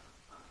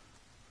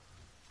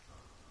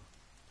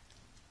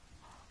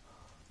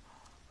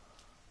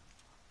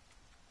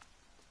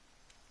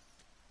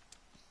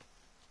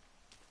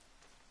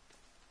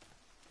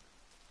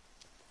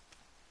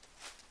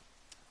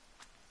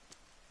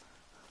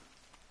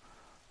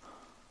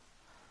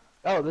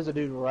 Oh, there's a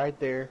dude right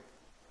there.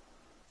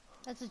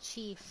 That's a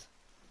chief.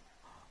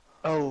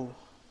 Oh.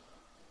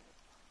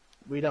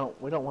 We don't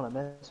want to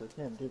mess with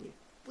him, do we?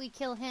 we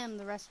kill him,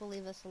 the rest will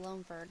leave us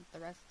alone for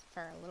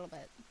a little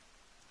bit.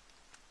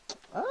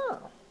 Ah,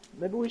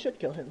 maybe we should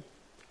kill him.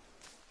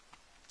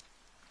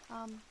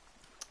 Hold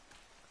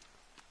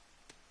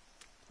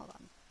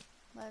on.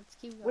 Let's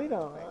keep going. Wait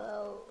on.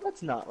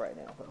 Let's not right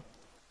now, though.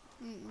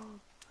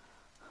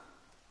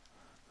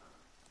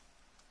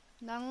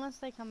 Not unless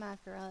they come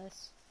after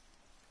us.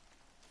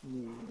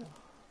 Yeah.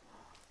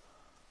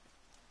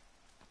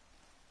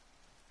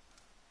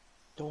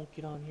 Don't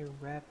get on here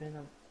rapping.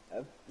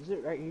 Is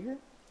it right here?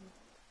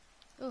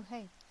 Oh,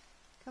 hey.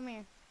 Come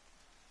here.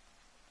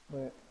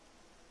 What?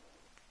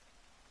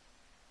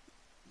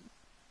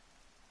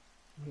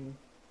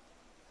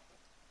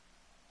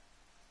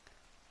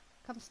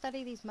 Come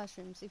study these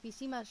mushrooms. If you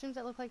see mushrooms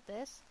that look like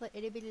this, the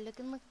itty bitty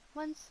looking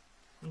ones,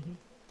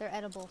 they're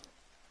edible.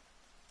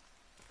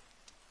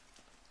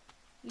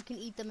 You can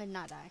eat them and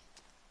not die.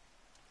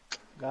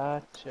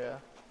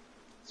 Gotcha.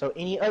 So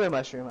any other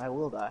mushroom, I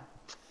will die.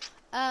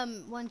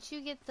 Once you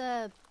get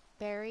the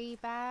berry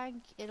bag,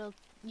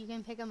 you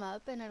can pick them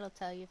up and it'll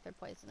tell you if they're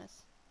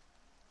poisonous.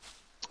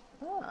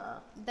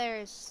 Ah.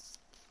 There's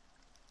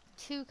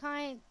 2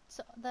 kinds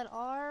that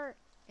are,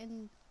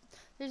 and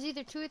there's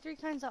either 2 or 3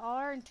 kinds that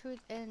are,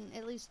 and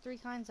at least 3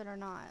 kinds that are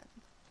not.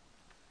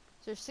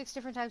 So there's 6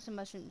 different types of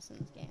mushrooms in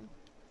this game.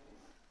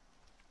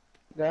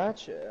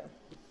 Gotcha.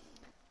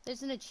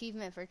 There's an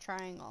achievement for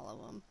trying all of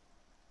them.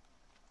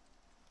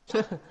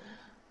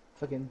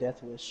 Fucking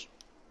death wish.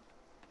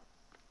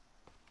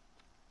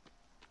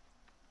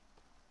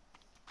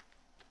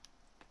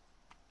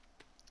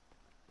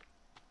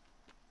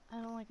 I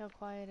don't like how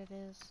quiet it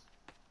is.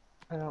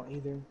 I don't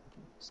either.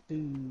 It's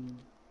too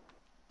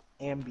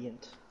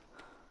ambient.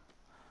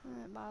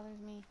 It bothers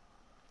me.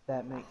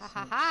 That makes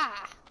sense.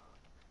 Ha!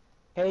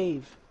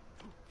 Cave.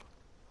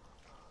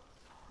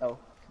 Oh,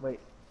 wait.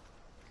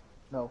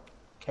 No.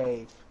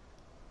 Cave.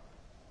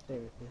 There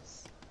it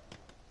is.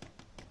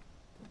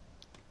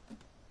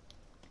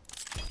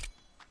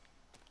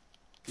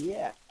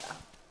 Yeah.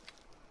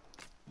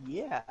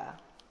 Yeah.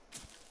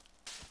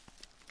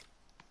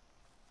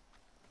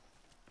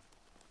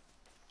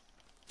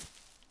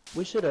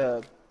 We should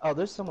have. Oh,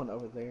 there's someone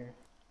over there.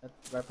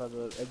 Right by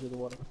the edge of the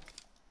water.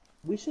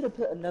 We should have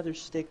put another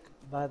stick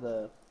by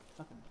the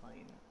fucking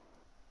plane.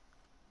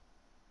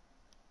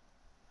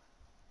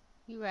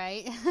 You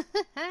right.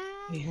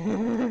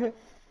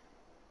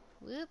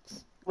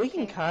 Whoops. We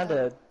can kind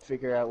of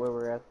figure out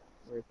where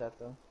it's at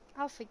though.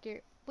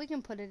 We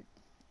can put it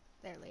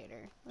there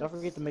later. Don't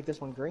forget to make this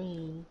one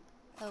green.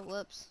 Oh,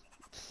 whoops.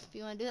 If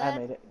you want to do that? I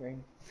made it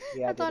green.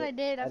 Yeah, I thought I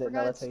did. I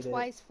forgot it's it's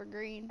twice for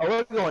green. Oh,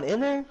 we're going in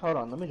there? Hold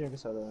on, let me drink a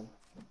soda then.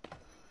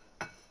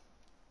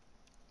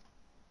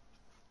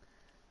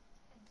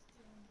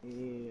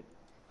 Yeah.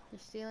 You're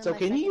stealing So my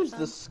can you use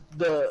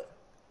second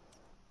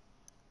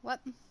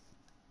What?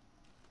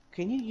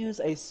 Can you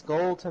use a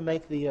skull to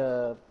make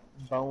the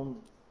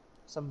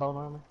some bone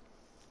armor?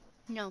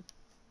 No.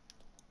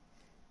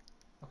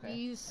 Okay.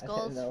 You use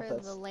skulls for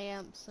the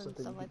lamps and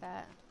stuff like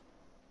that.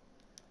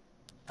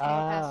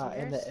 Ah,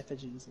 and the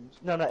effigies.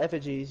 No,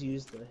 effigies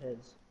use the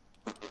heads.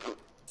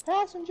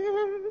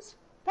 Passengers!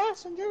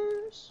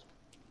 Passengers!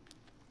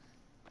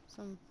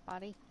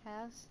 Somebody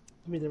has.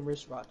 Give me the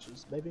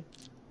wristwatches, baby.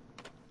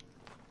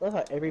 I love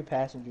how every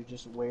passenger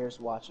just wears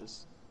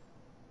watches.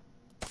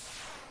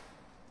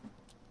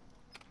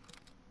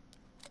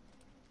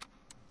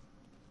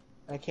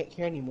 I can't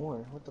carry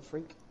anymore. What the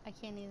freak? I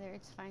can't either.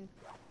 It's fine.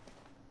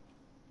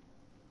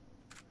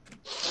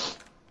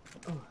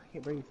 Oh, I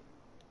can't breathe.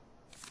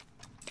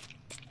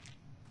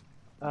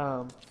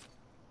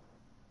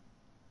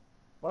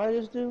 What I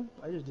just do?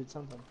 I just did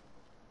something.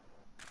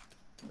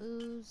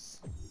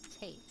 Booze,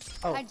 tape.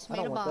 Oh, I just made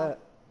a don't want bomb. that.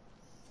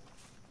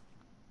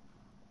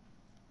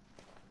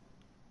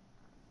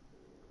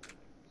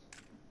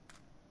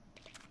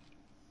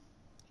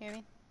 Hear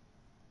me?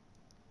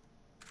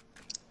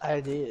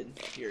 I did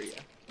hear ya.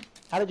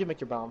 How did you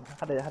make your bomb?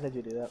 How did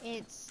you do that?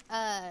 It's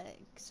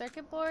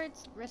circuit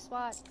boards,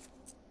 wristwatch,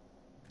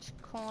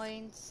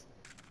 coins,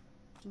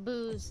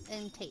 booze,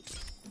 and tape.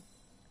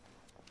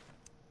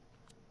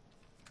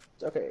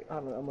 Okay,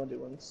 I'm gonna do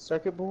one.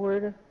 Circuit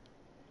board.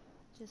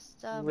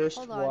 Just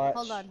wristwatch,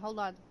 hold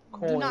on.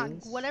 coins. Do not,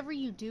 whatever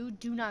you do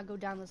not go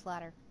down this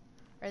ladder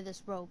or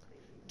this rope.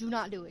 Do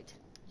not do it.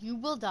 You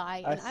will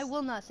die, and I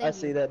will not save you. I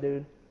see that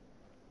dude.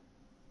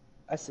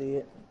 I see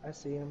it. I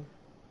see him.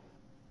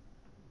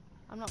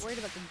 I'm not worried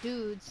about the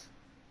dudes.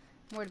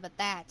 I'm worried about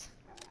that.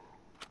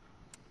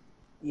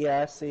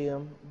 Yeah, I see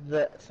him.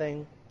 That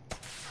thing.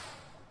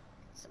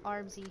 It's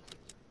Armsy.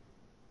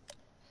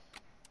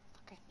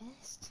 Fuck, I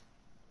missed.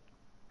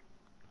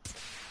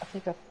 I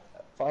think I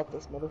fought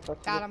this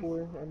motherfucker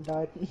before and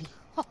died.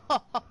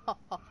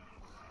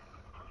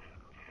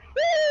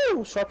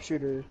 Woo!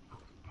 Sharpshooter.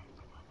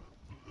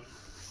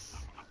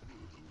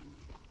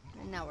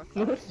 And now we're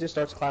fucked. Just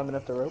starts climbing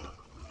up the rope.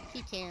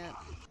 He can't.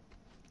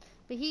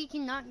 But he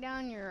can knock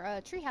down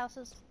your tree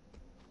houses.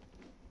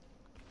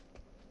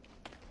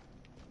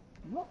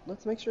 Well,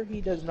 let's make sure he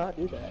does not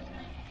do that.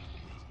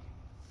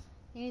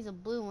 He needs a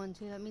blue one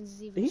too. That means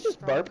he's even Did he just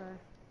stronger. burp?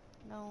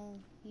 No,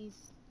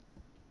 he's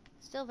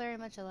still very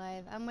much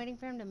alive. I'm waiting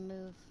for him to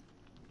move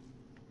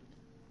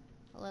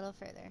a little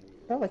further.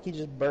 Felt like he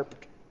just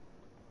burped.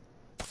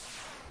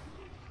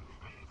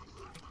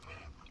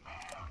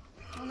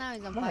 Well, now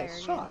he's on fire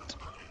Nice again. shot.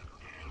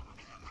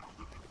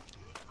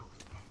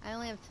 I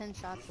only have 10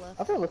 shots left.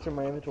 I'm gonna look through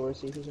my inventory to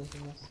see if there's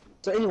anything else.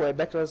 So anyway,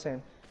 back to what I was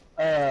saying.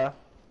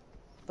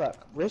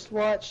 Fuck.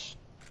 Wristwatch,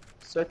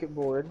 circuit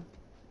board,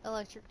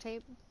 Electric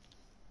tape.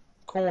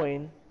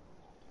 coin.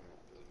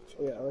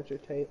 Oh yeah,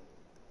 electric tape.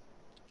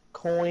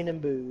 Coin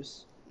and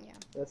booze. Yeah.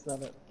 That's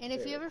not it. And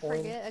if you ever coin.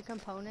 forget a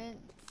component,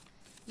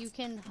 you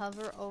can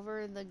hover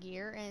over the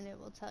gear and it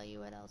will tell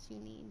you what else you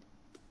need.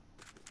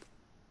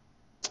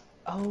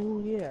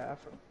 Oh yeah,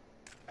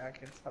 I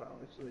can. Hold on,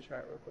 let me try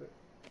it real quick.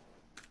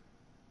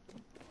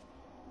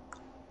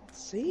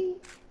 See?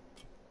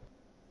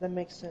 That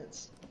makes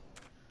sense.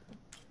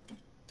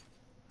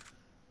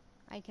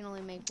 I can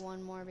only make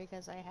one more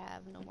because I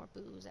have no more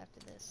booze after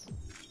this.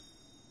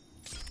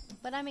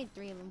 But I made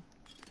 3 of them.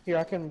 Here,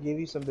 I can give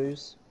you some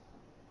booze.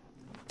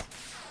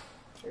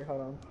 Here,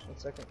 hold on, 1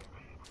 second.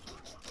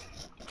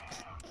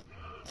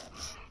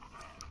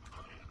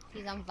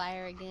 He's on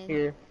fire again.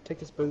 Here, take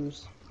this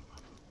booze.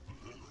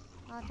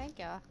 Oh, thank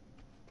you.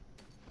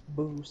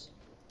 Booze.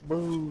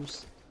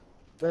 Booze.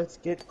 Let's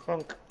get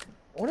crunk.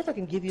 I wonder if I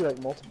can give you,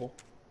 like, multiple.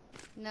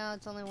 No,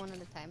 it's only one at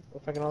a time. Or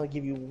if I can only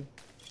give you...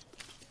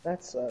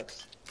 That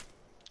sucks.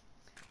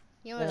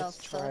 You know what else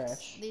That's sucks?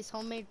 trash. These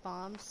homemade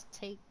bombs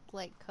take,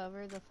 like,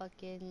 cover the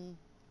fucking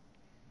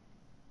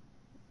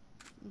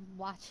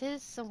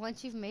watches. So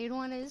once you've made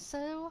one, it's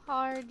so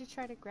hard to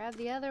try to grab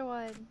the other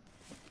one.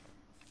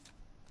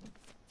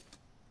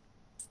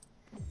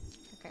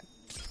 Okay.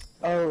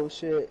 Oh,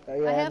 shit. Yeah,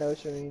 I have know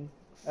what you mean.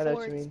 I know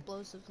 4 what you mean.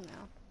 explosives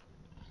now.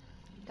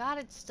 God,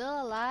 it's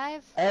still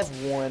alive? I have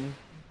 1.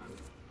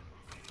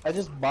 I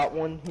just bought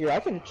one. Here, I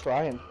can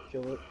try and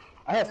kill it.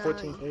 I have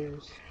 14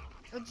 players.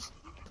 I'll just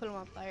put them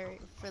on fire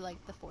for like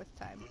the 4th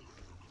time.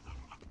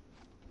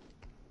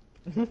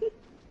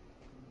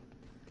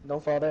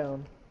 Don't fall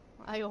down.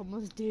 I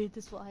almost did.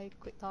 That's why I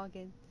quit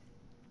talking.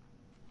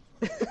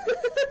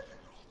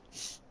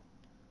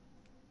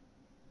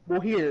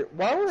 Well, here,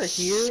 while we're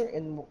here,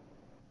 and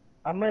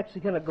I'm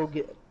actually gonna go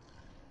get.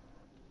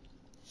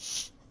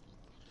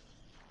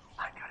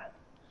 I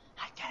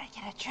gotta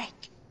get a drink.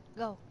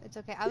 Go. It's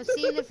okay. I was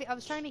seeing if I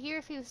was trying to hear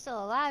if he was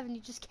still alive, and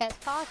you just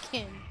kept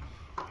talking.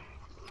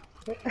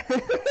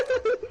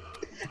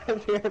 I'll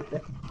be right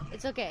back.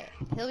 It's okay.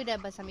 He'll be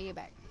dead by the time you get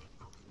back.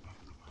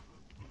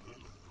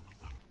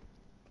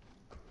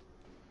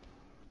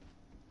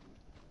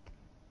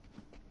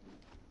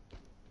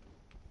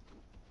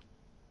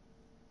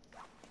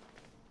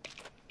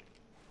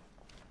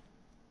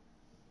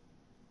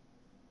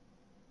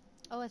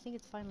 Oh, I think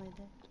it's finally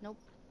dead. Nope.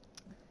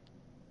 Oh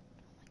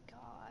my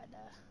god.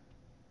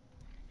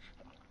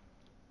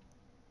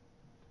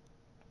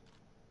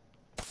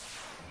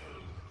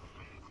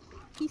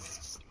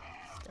 He's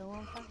still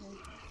on fire.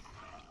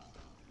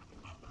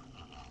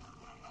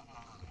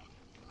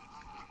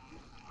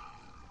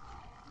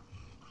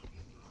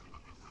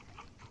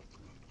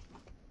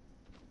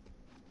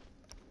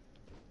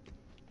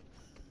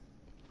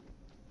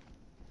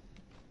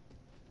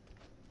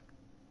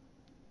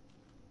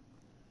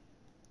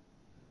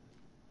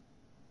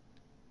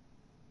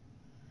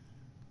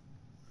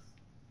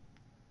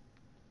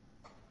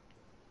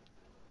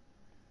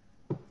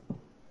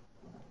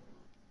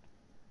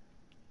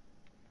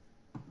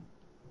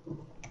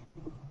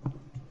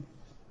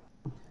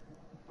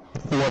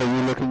 What are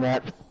you looking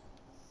at?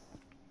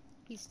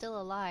 He's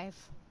still alive.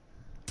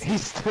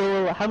 He's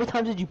still alive. How many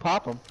times did you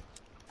pop him?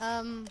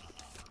 I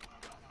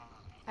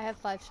have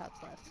 5 shots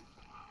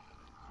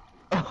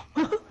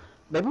left.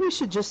 Maybe we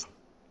should just...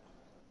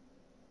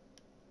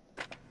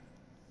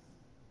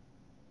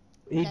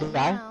 He Dead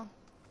died? now.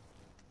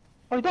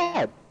 Oh, he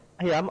died.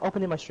 Here, I'm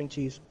opening my string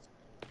cheese.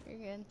 You're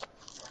good.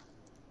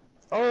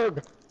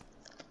 Arg!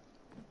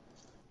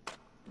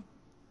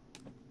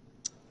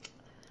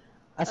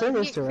 I said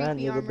this to Ryan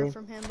the other armor day.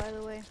 from him, by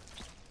the way.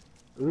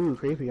 Ooh,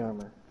 creepy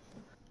armor.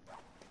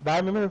 But I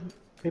remember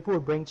people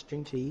would bring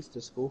string cheese to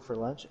school for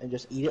lunch and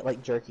just eat it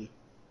like jerky.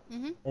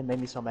 Mhm. It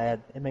made me so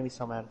mad. It made me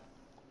so mad.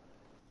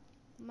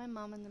 My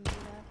mom and them do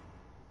that.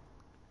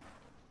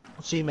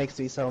 She makes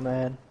me so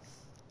mad.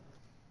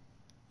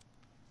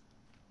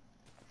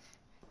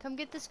 Come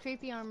get this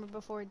creepy armor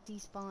before it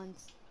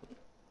despawns.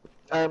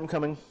 I'm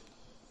coming.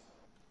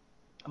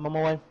 I'm on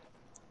my way.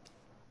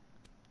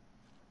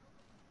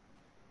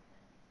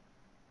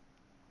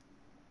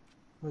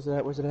 Where's it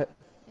at? Where's it at?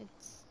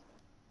 It's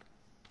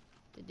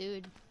the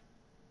dude.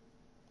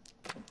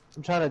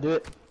 I'm trying to do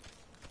it.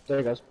 There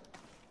it goes.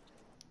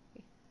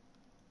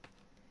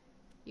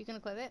 You can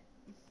equip it.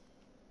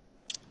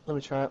 Let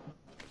me try it.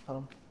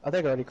 I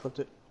think I already clipped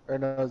it. Or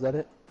no, is that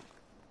it?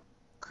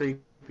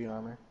 Creepy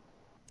armor.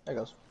 There it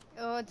goes.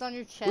 Oh, it's on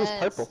your chest. It was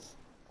purple.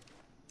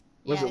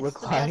 What does it look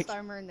it's the like? best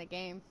armor in the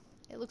game.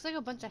 It looks like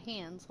a bunch of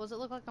hands. What does it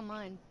look like on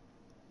mine?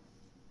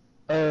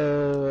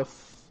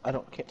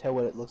 Can't tell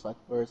what it looks like.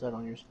 Where is that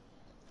on yours?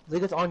 I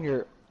think it's on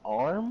your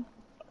arm.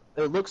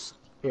 It looks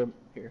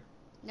here.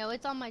 No,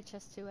 it's on my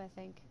chest too, I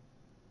think.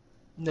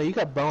 No, you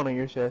got bone on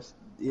your chest.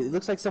 It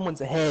looks like someone's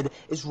head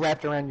is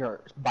wrapped around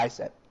your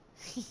bicep.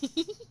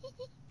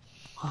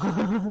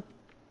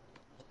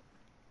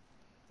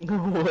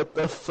 What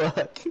the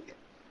fuck?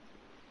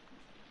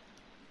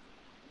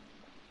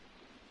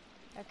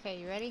 Okay,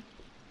 you ready?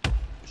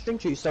 String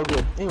cheese, so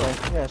good. Anyway,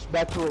 yes,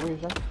 back to what we were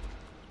saying.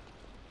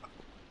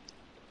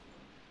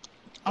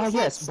 Oh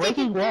yes,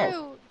 breaking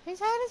wall. His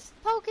head is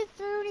poking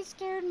through and he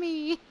scared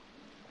me.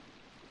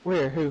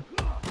 Where? Who?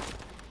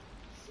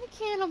 The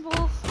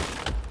cannibal.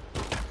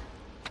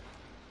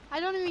 I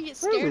don't even get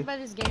scared by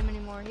this game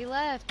anymore. He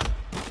left.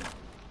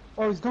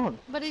 Oh, he's gone.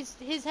 But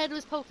his head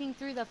was poking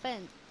through the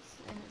fence.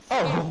 And it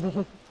scared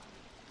me.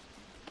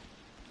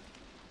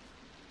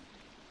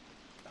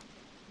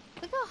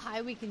 Look how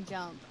high we can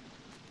jump.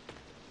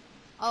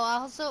 Oh,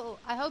 also,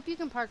 I hope you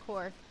can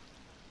parkour.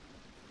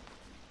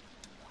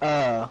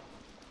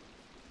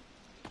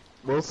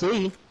 We'll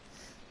see.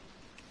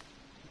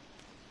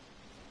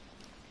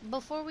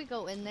 Before we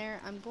go in there,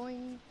 I'm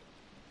going...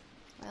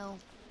 Well...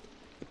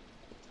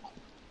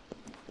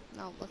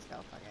 No, let's go.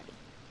 Fuck it.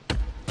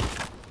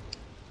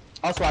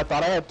 Also, I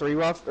thought I had three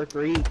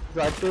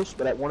dried fish,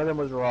 but one of them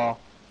was raw.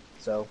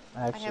 So,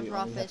 I have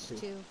raw fish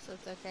too, so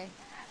it's okay.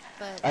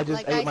 But I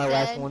just ate my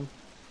last one.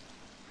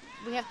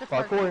 We have to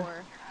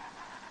parkour.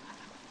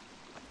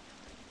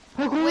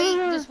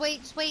 Just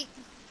wait.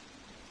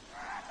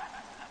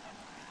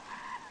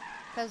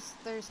 Because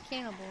there's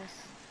cannibals.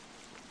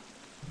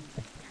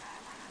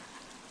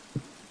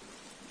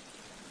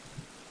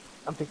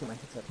 I'm thinking my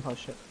headset. Oh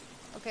shit.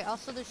 Okay,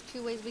 also there's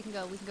two ways we can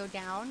go. We can go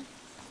down,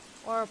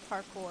 or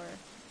parkour.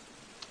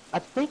 I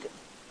think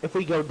if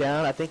we go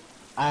down,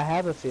 I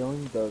have a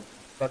feeling the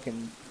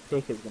fucking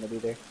pick is gonna be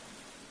there.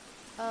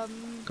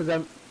 Cause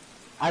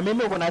I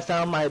remember when I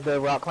found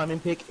the rock climbing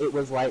pick, it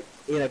was like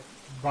in a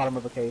bottom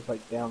of a cave,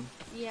 like down.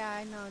 Yeah,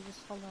 I know. Just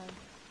hold on.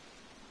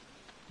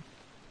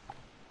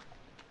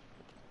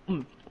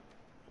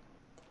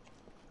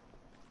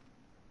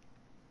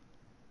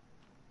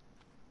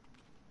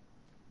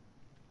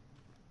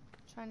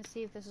 Trying to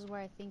see if this is where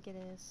I think it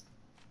is.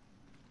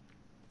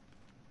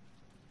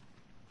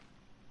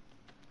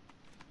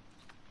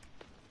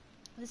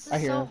 This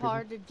is so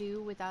hard to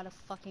do without a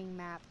fucking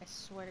map, I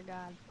swear to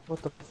God.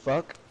 What the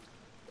fuck?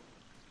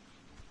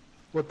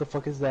 What the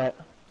fuck is that?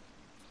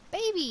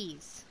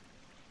 Babies!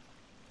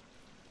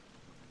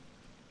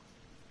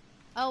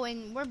 Oh,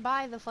 and we're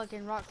by the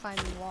fucking rock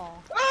climbing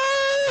wall.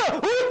 Ah!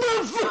 What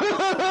the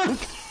fuck?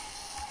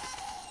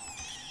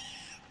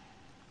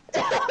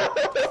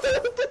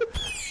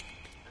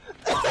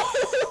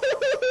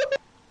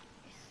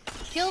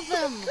 Kill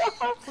them,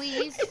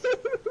 please.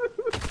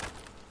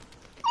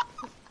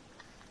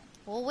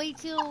 We'll wait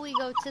till we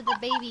go to the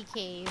baby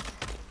cave.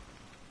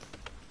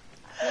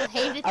 You'll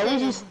hate it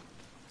then.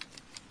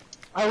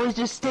 I was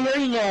just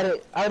staring at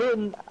it. I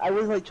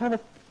was like trying to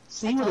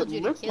see what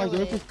it looked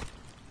like.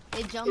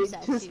 It jumps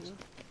at you.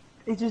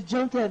 It just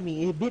jumped at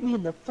me. It bit me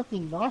in the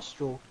fucking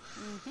nostril.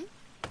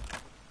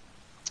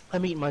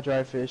 I'm eating my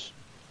dried fish.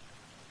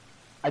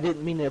 I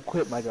didn't mean to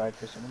equip my dried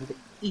fish. I'm gonna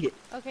eat it.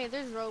 Okay,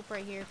 there's rope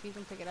right here if you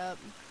can pick it up.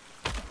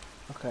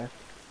 Okay.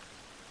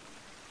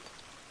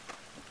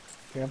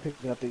 Here, I'm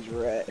picking up these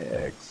red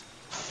eggs.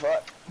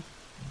 Fuck.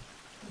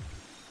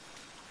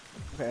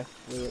 Okay,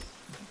 leave it.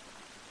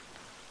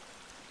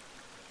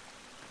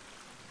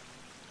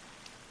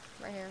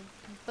 Right here.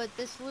 But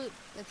this loop,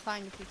 it's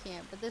fine if you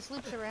can't, but this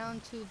loops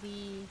around to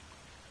the...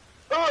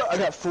 Oh, I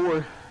got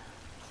 4.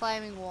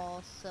 Climbing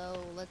wall,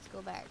 so let's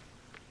go back.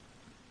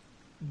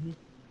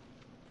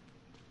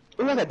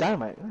 Oh, I got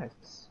dynamite.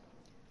 Nice.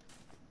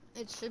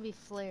 It should be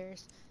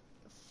flares.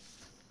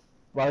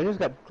 Well, I just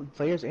got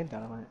flares and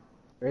dynamite.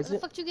 Or is Where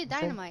the fuck did you get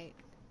dynamite?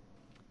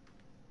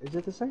 Is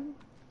it the same?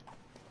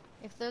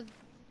 If they're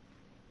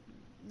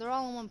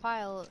all in one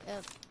pile,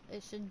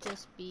 it should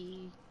just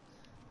be...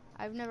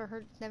 I've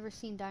never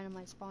seen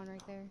dynamite spawn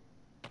right there.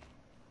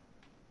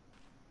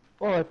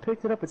 Oh, I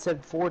picked it up. It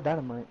said 4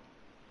 dynamite.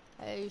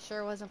 Are you sure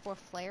it wasn't for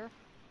flare?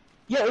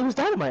 Yeah, it was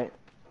dynamite.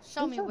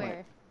 Show me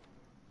where.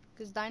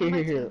 Because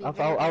dynamite's gonna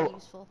be very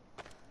useful.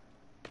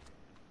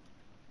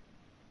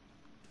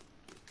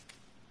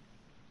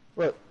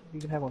 Look, you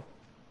can have one.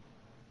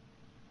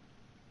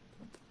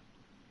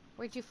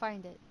 Where'd you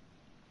find it?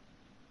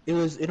 It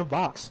was in a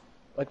box,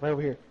 like right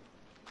over here,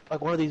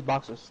 like one of these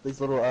boxes.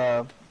 These little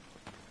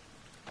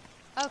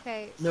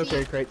Okay.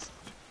 military crates.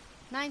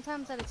 9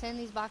 times out of 10,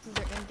 these boxes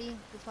are empty.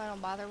 That's why I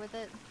don't bother with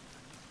it.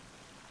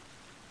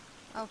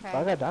 Okay. So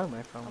I got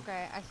dynamite from.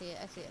 Okay, I see it.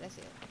 I see it.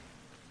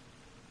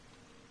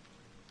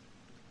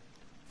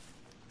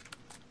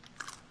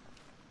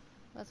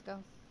 Let's go.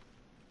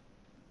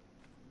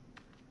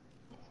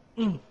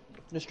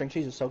 This string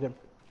cheese is so good.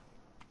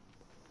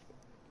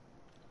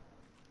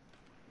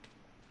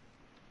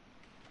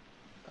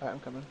 Alright, I'm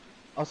coming.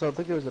 Also, I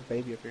think there was a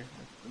baby up here.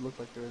 It looked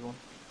like there was one.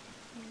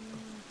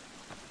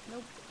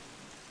 Nope.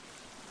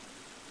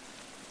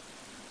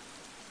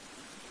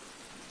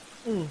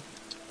 Mm.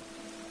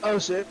 Oh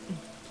shit.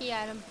 Key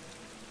item.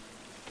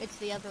 It's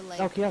the other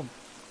leg. Okay.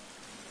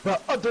 The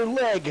other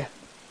leg.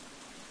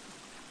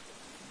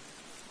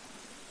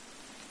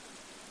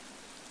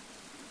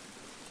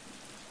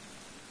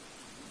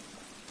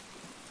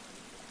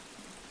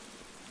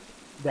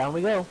 Down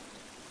we go.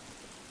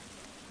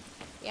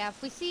 Yeah,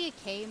 if we see a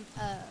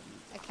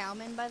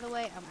cowman, by the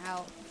way, I'm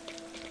out.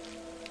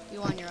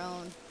 You on your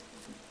own.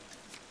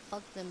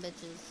 Fuck them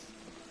bitches.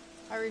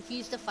 I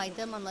refuse to fight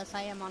them unless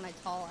I am on a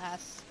tall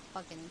ass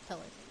fucking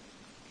pillar.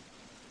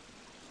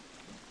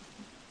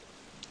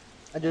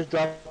 I just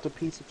dropped a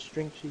piece of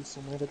string cheese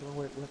somewhere. I don't know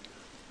where it went.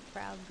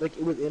 Proud. Like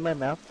it was in my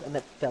mouth and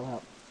it fell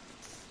out.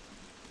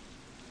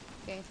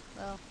 Okay,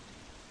 well.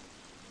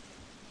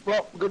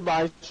 Well,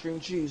 goodbye, string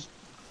cheese.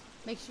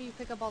 Make sure you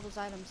pick up all those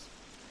items.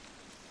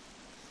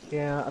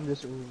 Yeah, I'm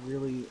just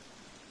really...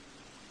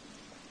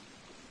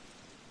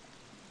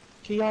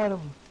 Key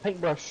item,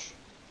 paintbrush.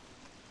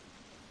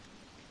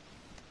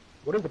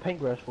 What is the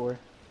paintbrush for?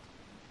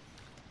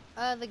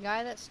 The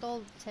guy that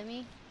stole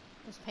Timmy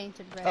was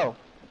painted red. Oh.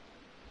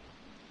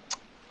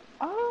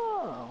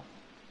 Oh.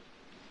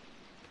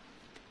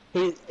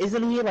 Hey,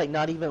 isn't he like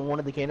not even one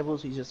of the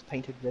cannibals? He's just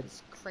painted red.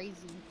 It's crazy.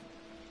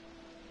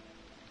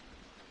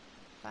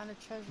 Found a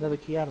treasure. Another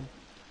key item.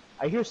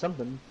 I hear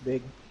something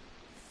big.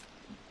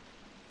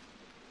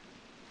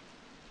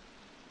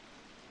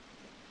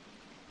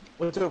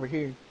 What's over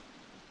here?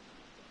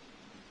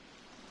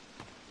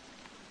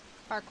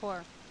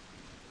 Parkour.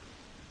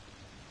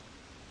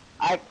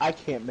 I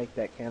can't make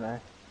that, can I?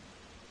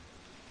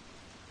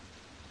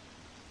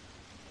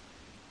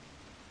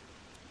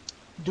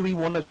 Do we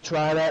want to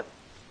try that?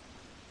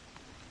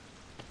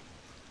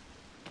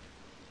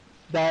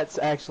 That's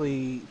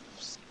actually...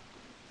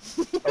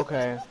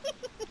 Okay.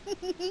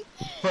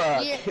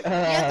 Fuck. You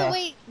have to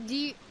wait.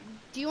 Do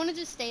you want to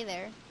just stay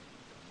there?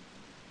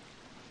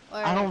 Or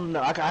I don't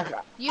know.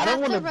 you I have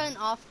don't to wanna... run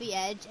off the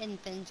edge and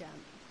then jump.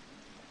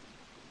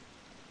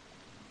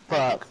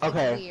 Fuck. Like,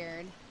 okay.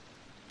 Weird.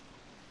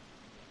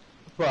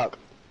 Fuck.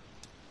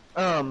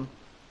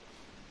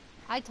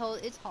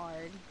 It's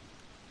hard.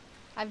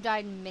 I've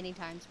died many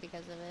times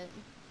because of it.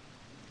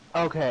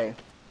 Okay.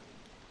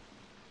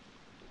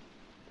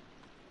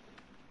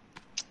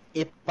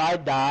 If I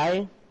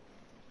die,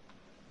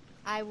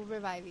 I will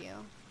revive you.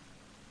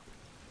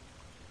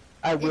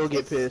 I will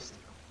get pissed.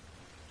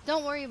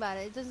 Don't worry about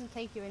it. It doesn't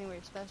take you anywhere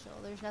special.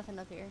 There's nothing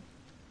up here.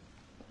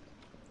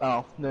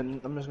 Oh,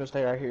 then I'm just gonna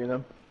stay right here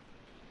then.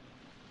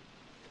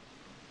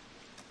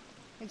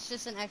 It's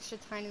just an extra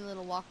tiny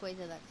little walkway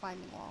to that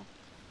climbing wall.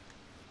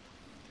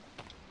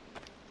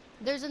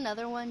 There's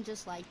another one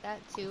just like that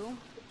too.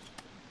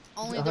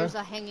 Only there's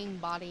a hanging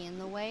body in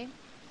the way.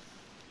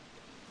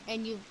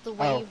 And the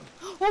wave.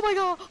 Oh my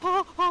god!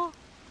 Oh, oh.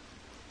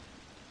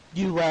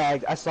 You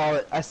lagged. I saw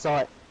it. I saw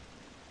it.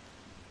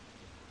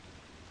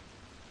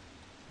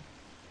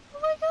 Oh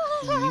my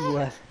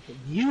god!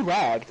 You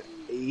lagged.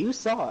 You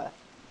saw it.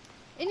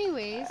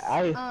 Anyways,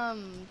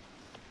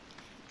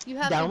 you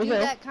have to do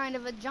that kind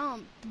of a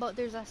jump, but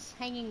there's a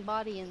hanging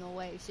body in the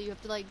way, so you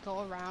have to like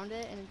go around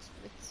it, and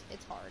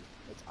it's hard.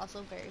 It's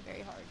also very,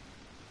 very hard.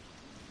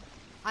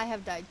 I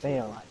have died to it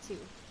a lot too.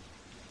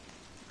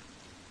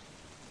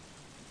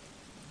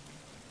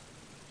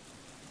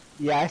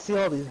 Yeah, I see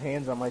all these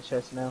hands on my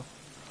chest now.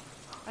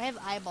 I have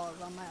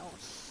eyeballs on my own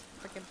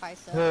freaking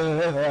bicep.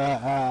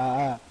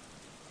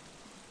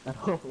 I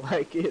don't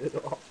like it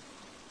at all.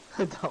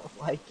 I don't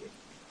like it.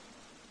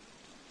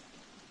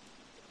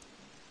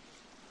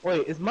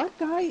 Wait, is my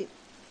guy...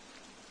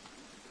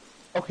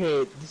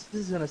 Okay, this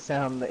is gonna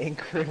sound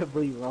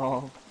incredibly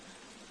wrong.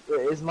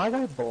 Is my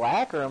guy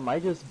black or am I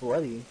just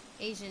bloody?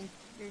 Asian.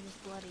 You're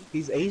just bloody.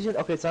 He's Asian?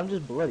 Okay, so I'm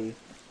just bloody.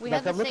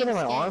 Like, I'm looking at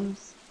my skin.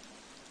 arms.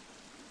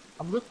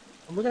 I'm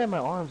looking at my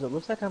arms. It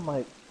looks like I'm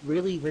like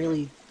really,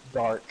 really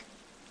dark.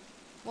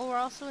 Well, we're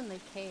also in the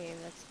cave.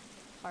 That's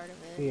part of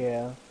it.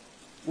 Yeah.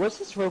 What's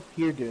this rope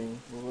here doing?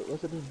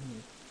 What's it doing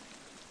here?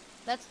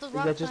 That's the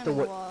rock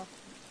climbing wall.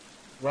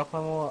 Rock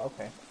climbing wall?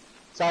 Okay.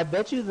 So I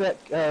bet you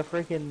that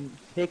freaking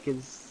pick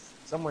is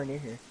somewhere near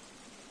here.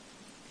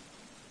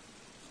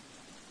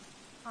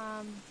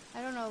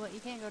 I don't know, but you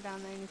can't go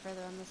down there any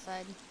further on this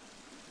side.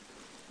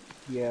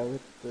 Yeah,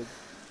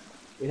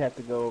 we'd have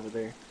to go over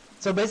there.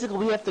 So basically,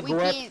 we have to go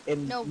up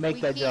and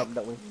make that jump,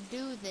 don't we?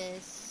 Do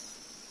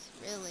this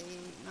really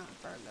not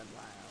for a good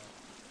while.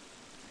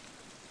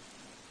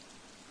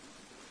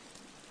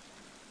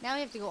 Now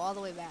we have to go all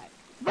the way back.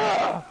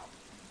 Now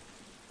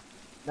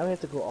we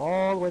have to go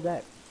all the way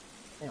back.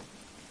 Damn.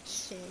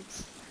 Shit.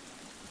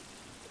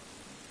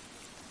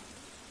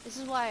 This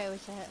is why I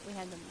wish we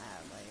had the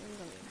map. Like, we're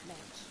gonna be a match.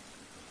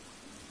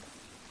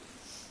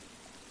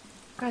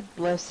 God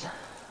bless.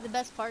 The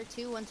best part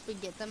too, once we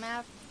get the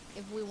map,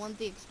 if we want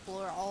the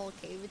Explore All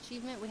Cave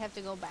achievement, we have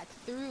to go back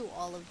through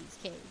all of these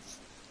caves.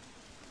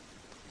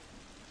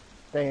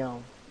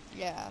 Damn.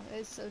 Yeah,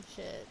 it's so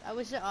shit. I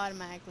wish it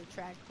automatically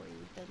tracked where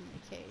you've done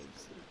the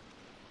caves.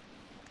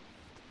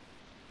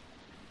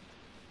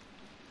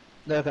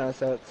 That kind of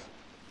sucks.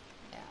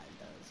 Yeah, it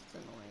does. It's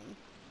annoying.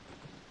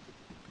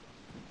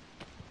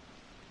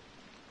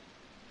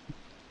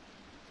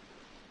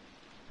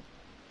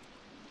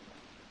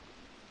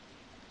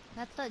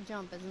 That's that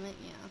jump, isn't it?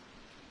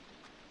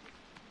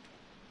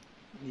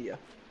 Yeah. Yeah.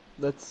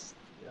 That's...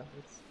 Yeah,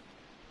 that's...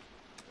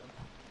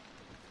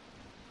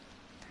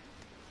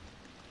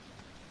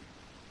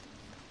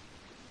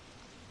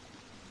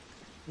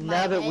 My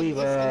Now that head we've,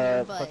 is in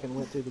your butt. fucking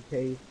went through the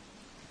cave.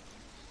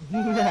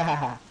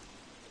 now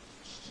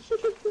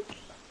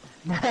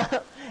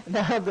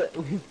that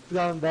we've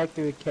gone back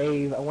through a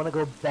cave, I want to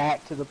go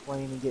back to the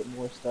plane and get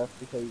more stuff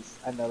because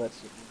I know that's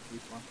just going to be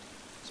fun.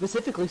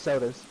 Specifically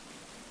sodas.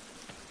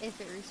 If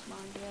it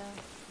respawns,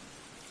 yeah.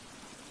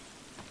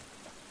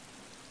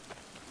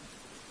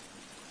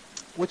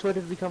 Which way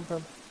did we come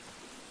from?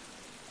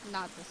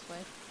 Not this way.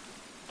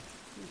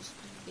 I'm just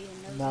being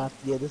nosy. Nah,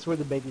 yeah, this is where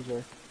the babies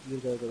are. You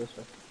gotta go this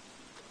way.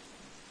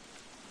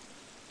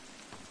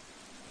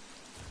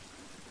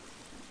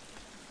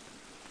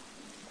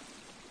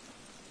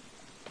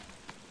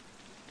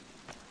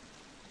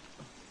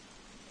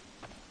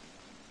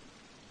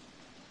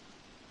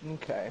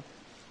 Okay.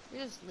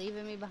 You're just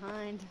leaving me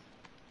behind.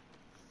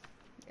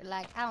 You're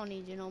like, I don't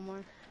need you no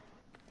more.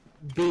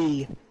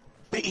 Be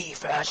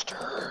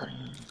faster.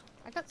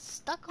 I got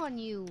stuck on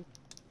you.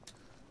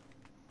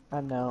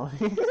 I know.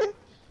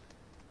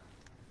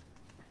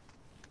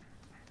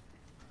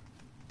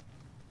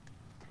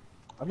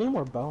 I need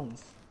more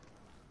bones.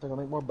 So I can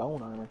make more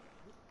bone armor.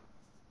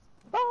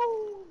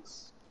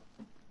 Bones!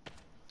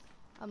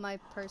 On my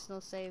personal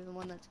save, the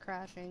one that's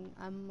crashing,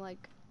 I'm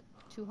like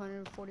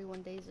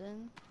 241 days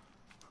in.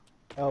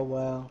 Oh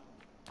wow.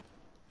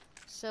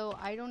 So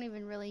I don't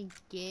even really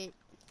get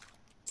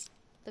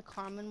the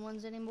common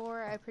ones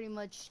anymore. I pretty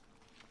much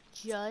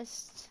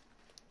just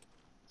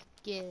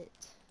get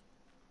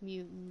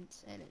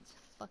mutants, and it's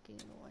fucking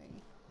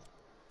annoying.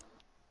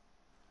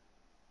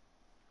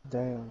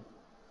 Damn.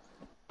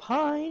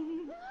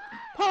 Pine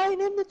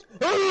in the...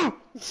 Oh!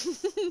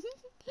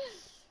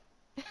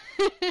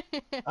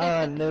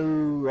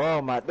 No.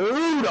 Oh my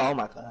dude. Oh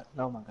my god.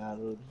 Oh my god,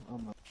 dude. Oh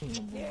my.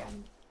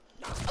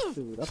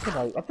 Dude, I'm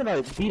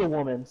finna beat a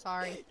woman.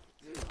 Sorry.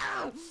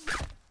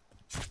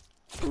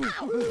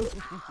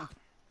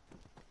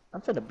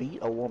 I'm finna beat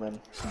a woman.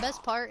 The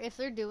best part, if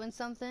they're doing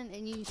something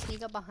and you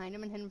sneak up behind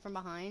them and hit them from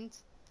behind,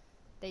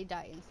 they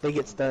die instantly. They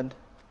get stunned.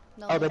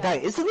 No, Oh, they die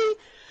instantly?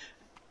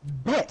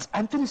 Bet!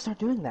 I'm finna start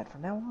doing that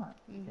from now on.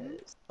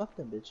 Because fuck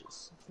them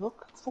bitches.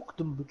 Fuck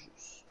them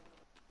bitches.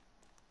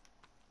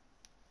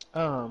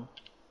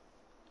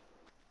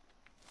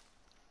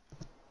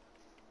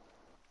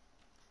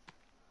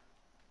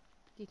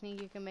 Do you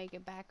think you can make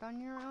it back on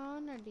your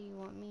own, or do you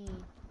want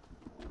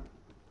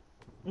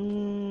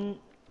me?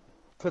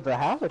 For the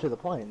house or to the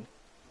plane?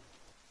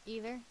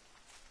 Either.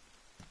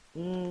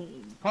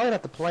 Probably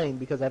not the plane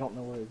because I don't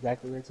know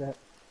exactly where it's at.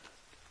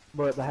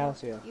 But at the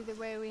house, yeah. Either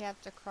way, we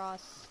have to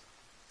cross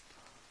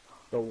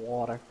The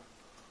water.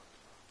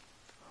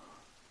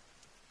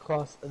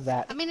 Cross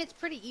that. I mean, it's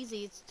pretty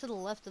easy. It's to the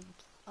left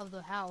of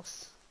the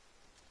house.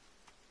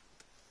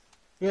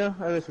 Yeah,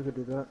 I guess we could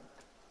do that.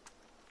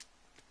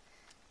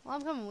 Well,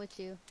 I'm coming with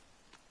you.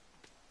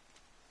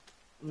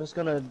 I'm just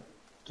gonna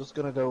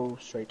go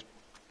straight.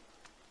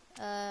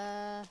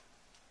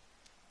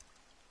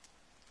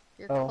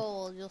 You're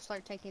cold. You'll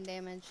start taking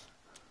damage.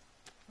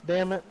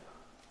 Damn it.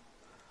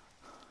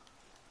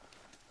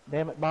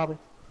 Damn it, Bobby.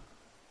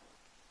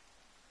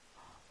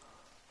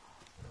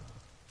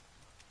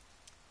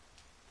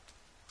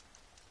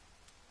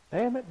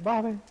 Damn it,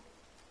 Bobby.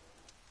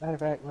 Matter of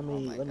fact, let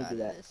me do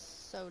that.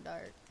 It's so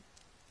dark.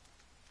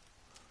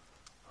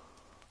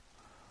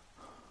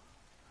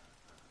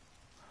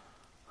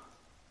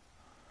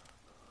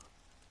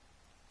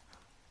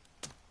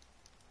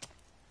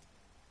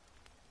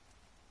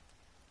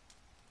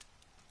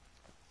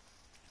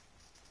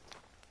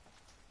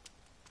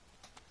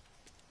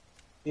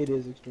 It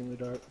is extremely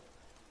dark.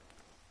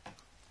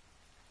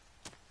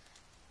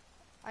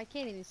 I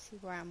can't even see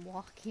where I'm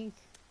walking.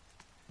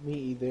 Me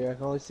either. I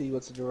can only see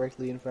what's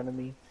directly in front of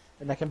me,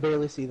 and I can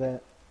barely see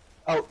that.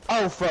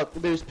 Oh fuck!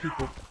 There's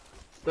people.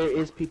 There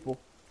is people.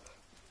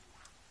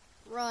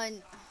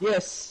 Run.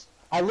 Yes,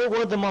 I lit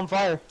one of them on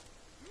fire.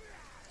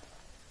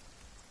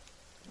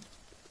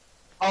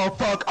 Oh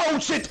fuck! Oh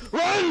shit!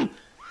 Run!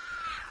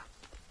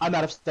 I'm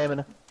out of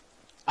stamina.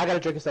 I gotta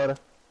drink a soda.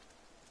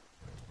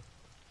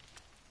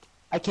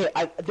 I can't.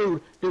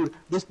 Dude.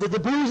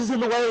 The booze is in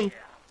the way.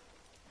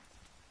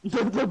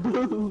 The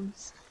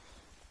booze.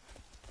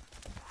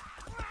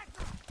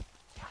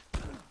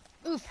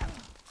 Oof.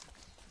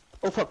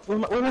 Oh fuck!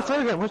 Where's my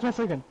flare gun? Where's my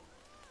flare gun?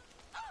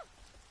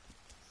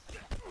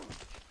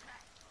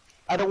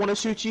 I don't want to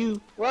shoot you.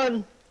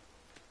 Run!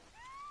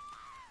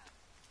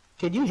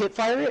 Can you hip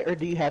fire it, or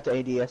do you have to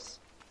ADS?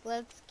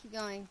 Let's keep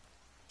going.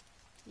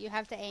 You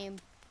have to aim.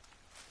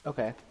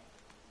 Okay.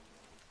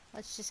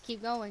 Let's just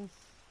keep going.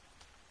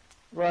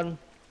 Run.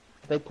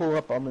 If they pull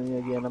up on me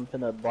again, I'm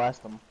finna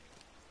blast them.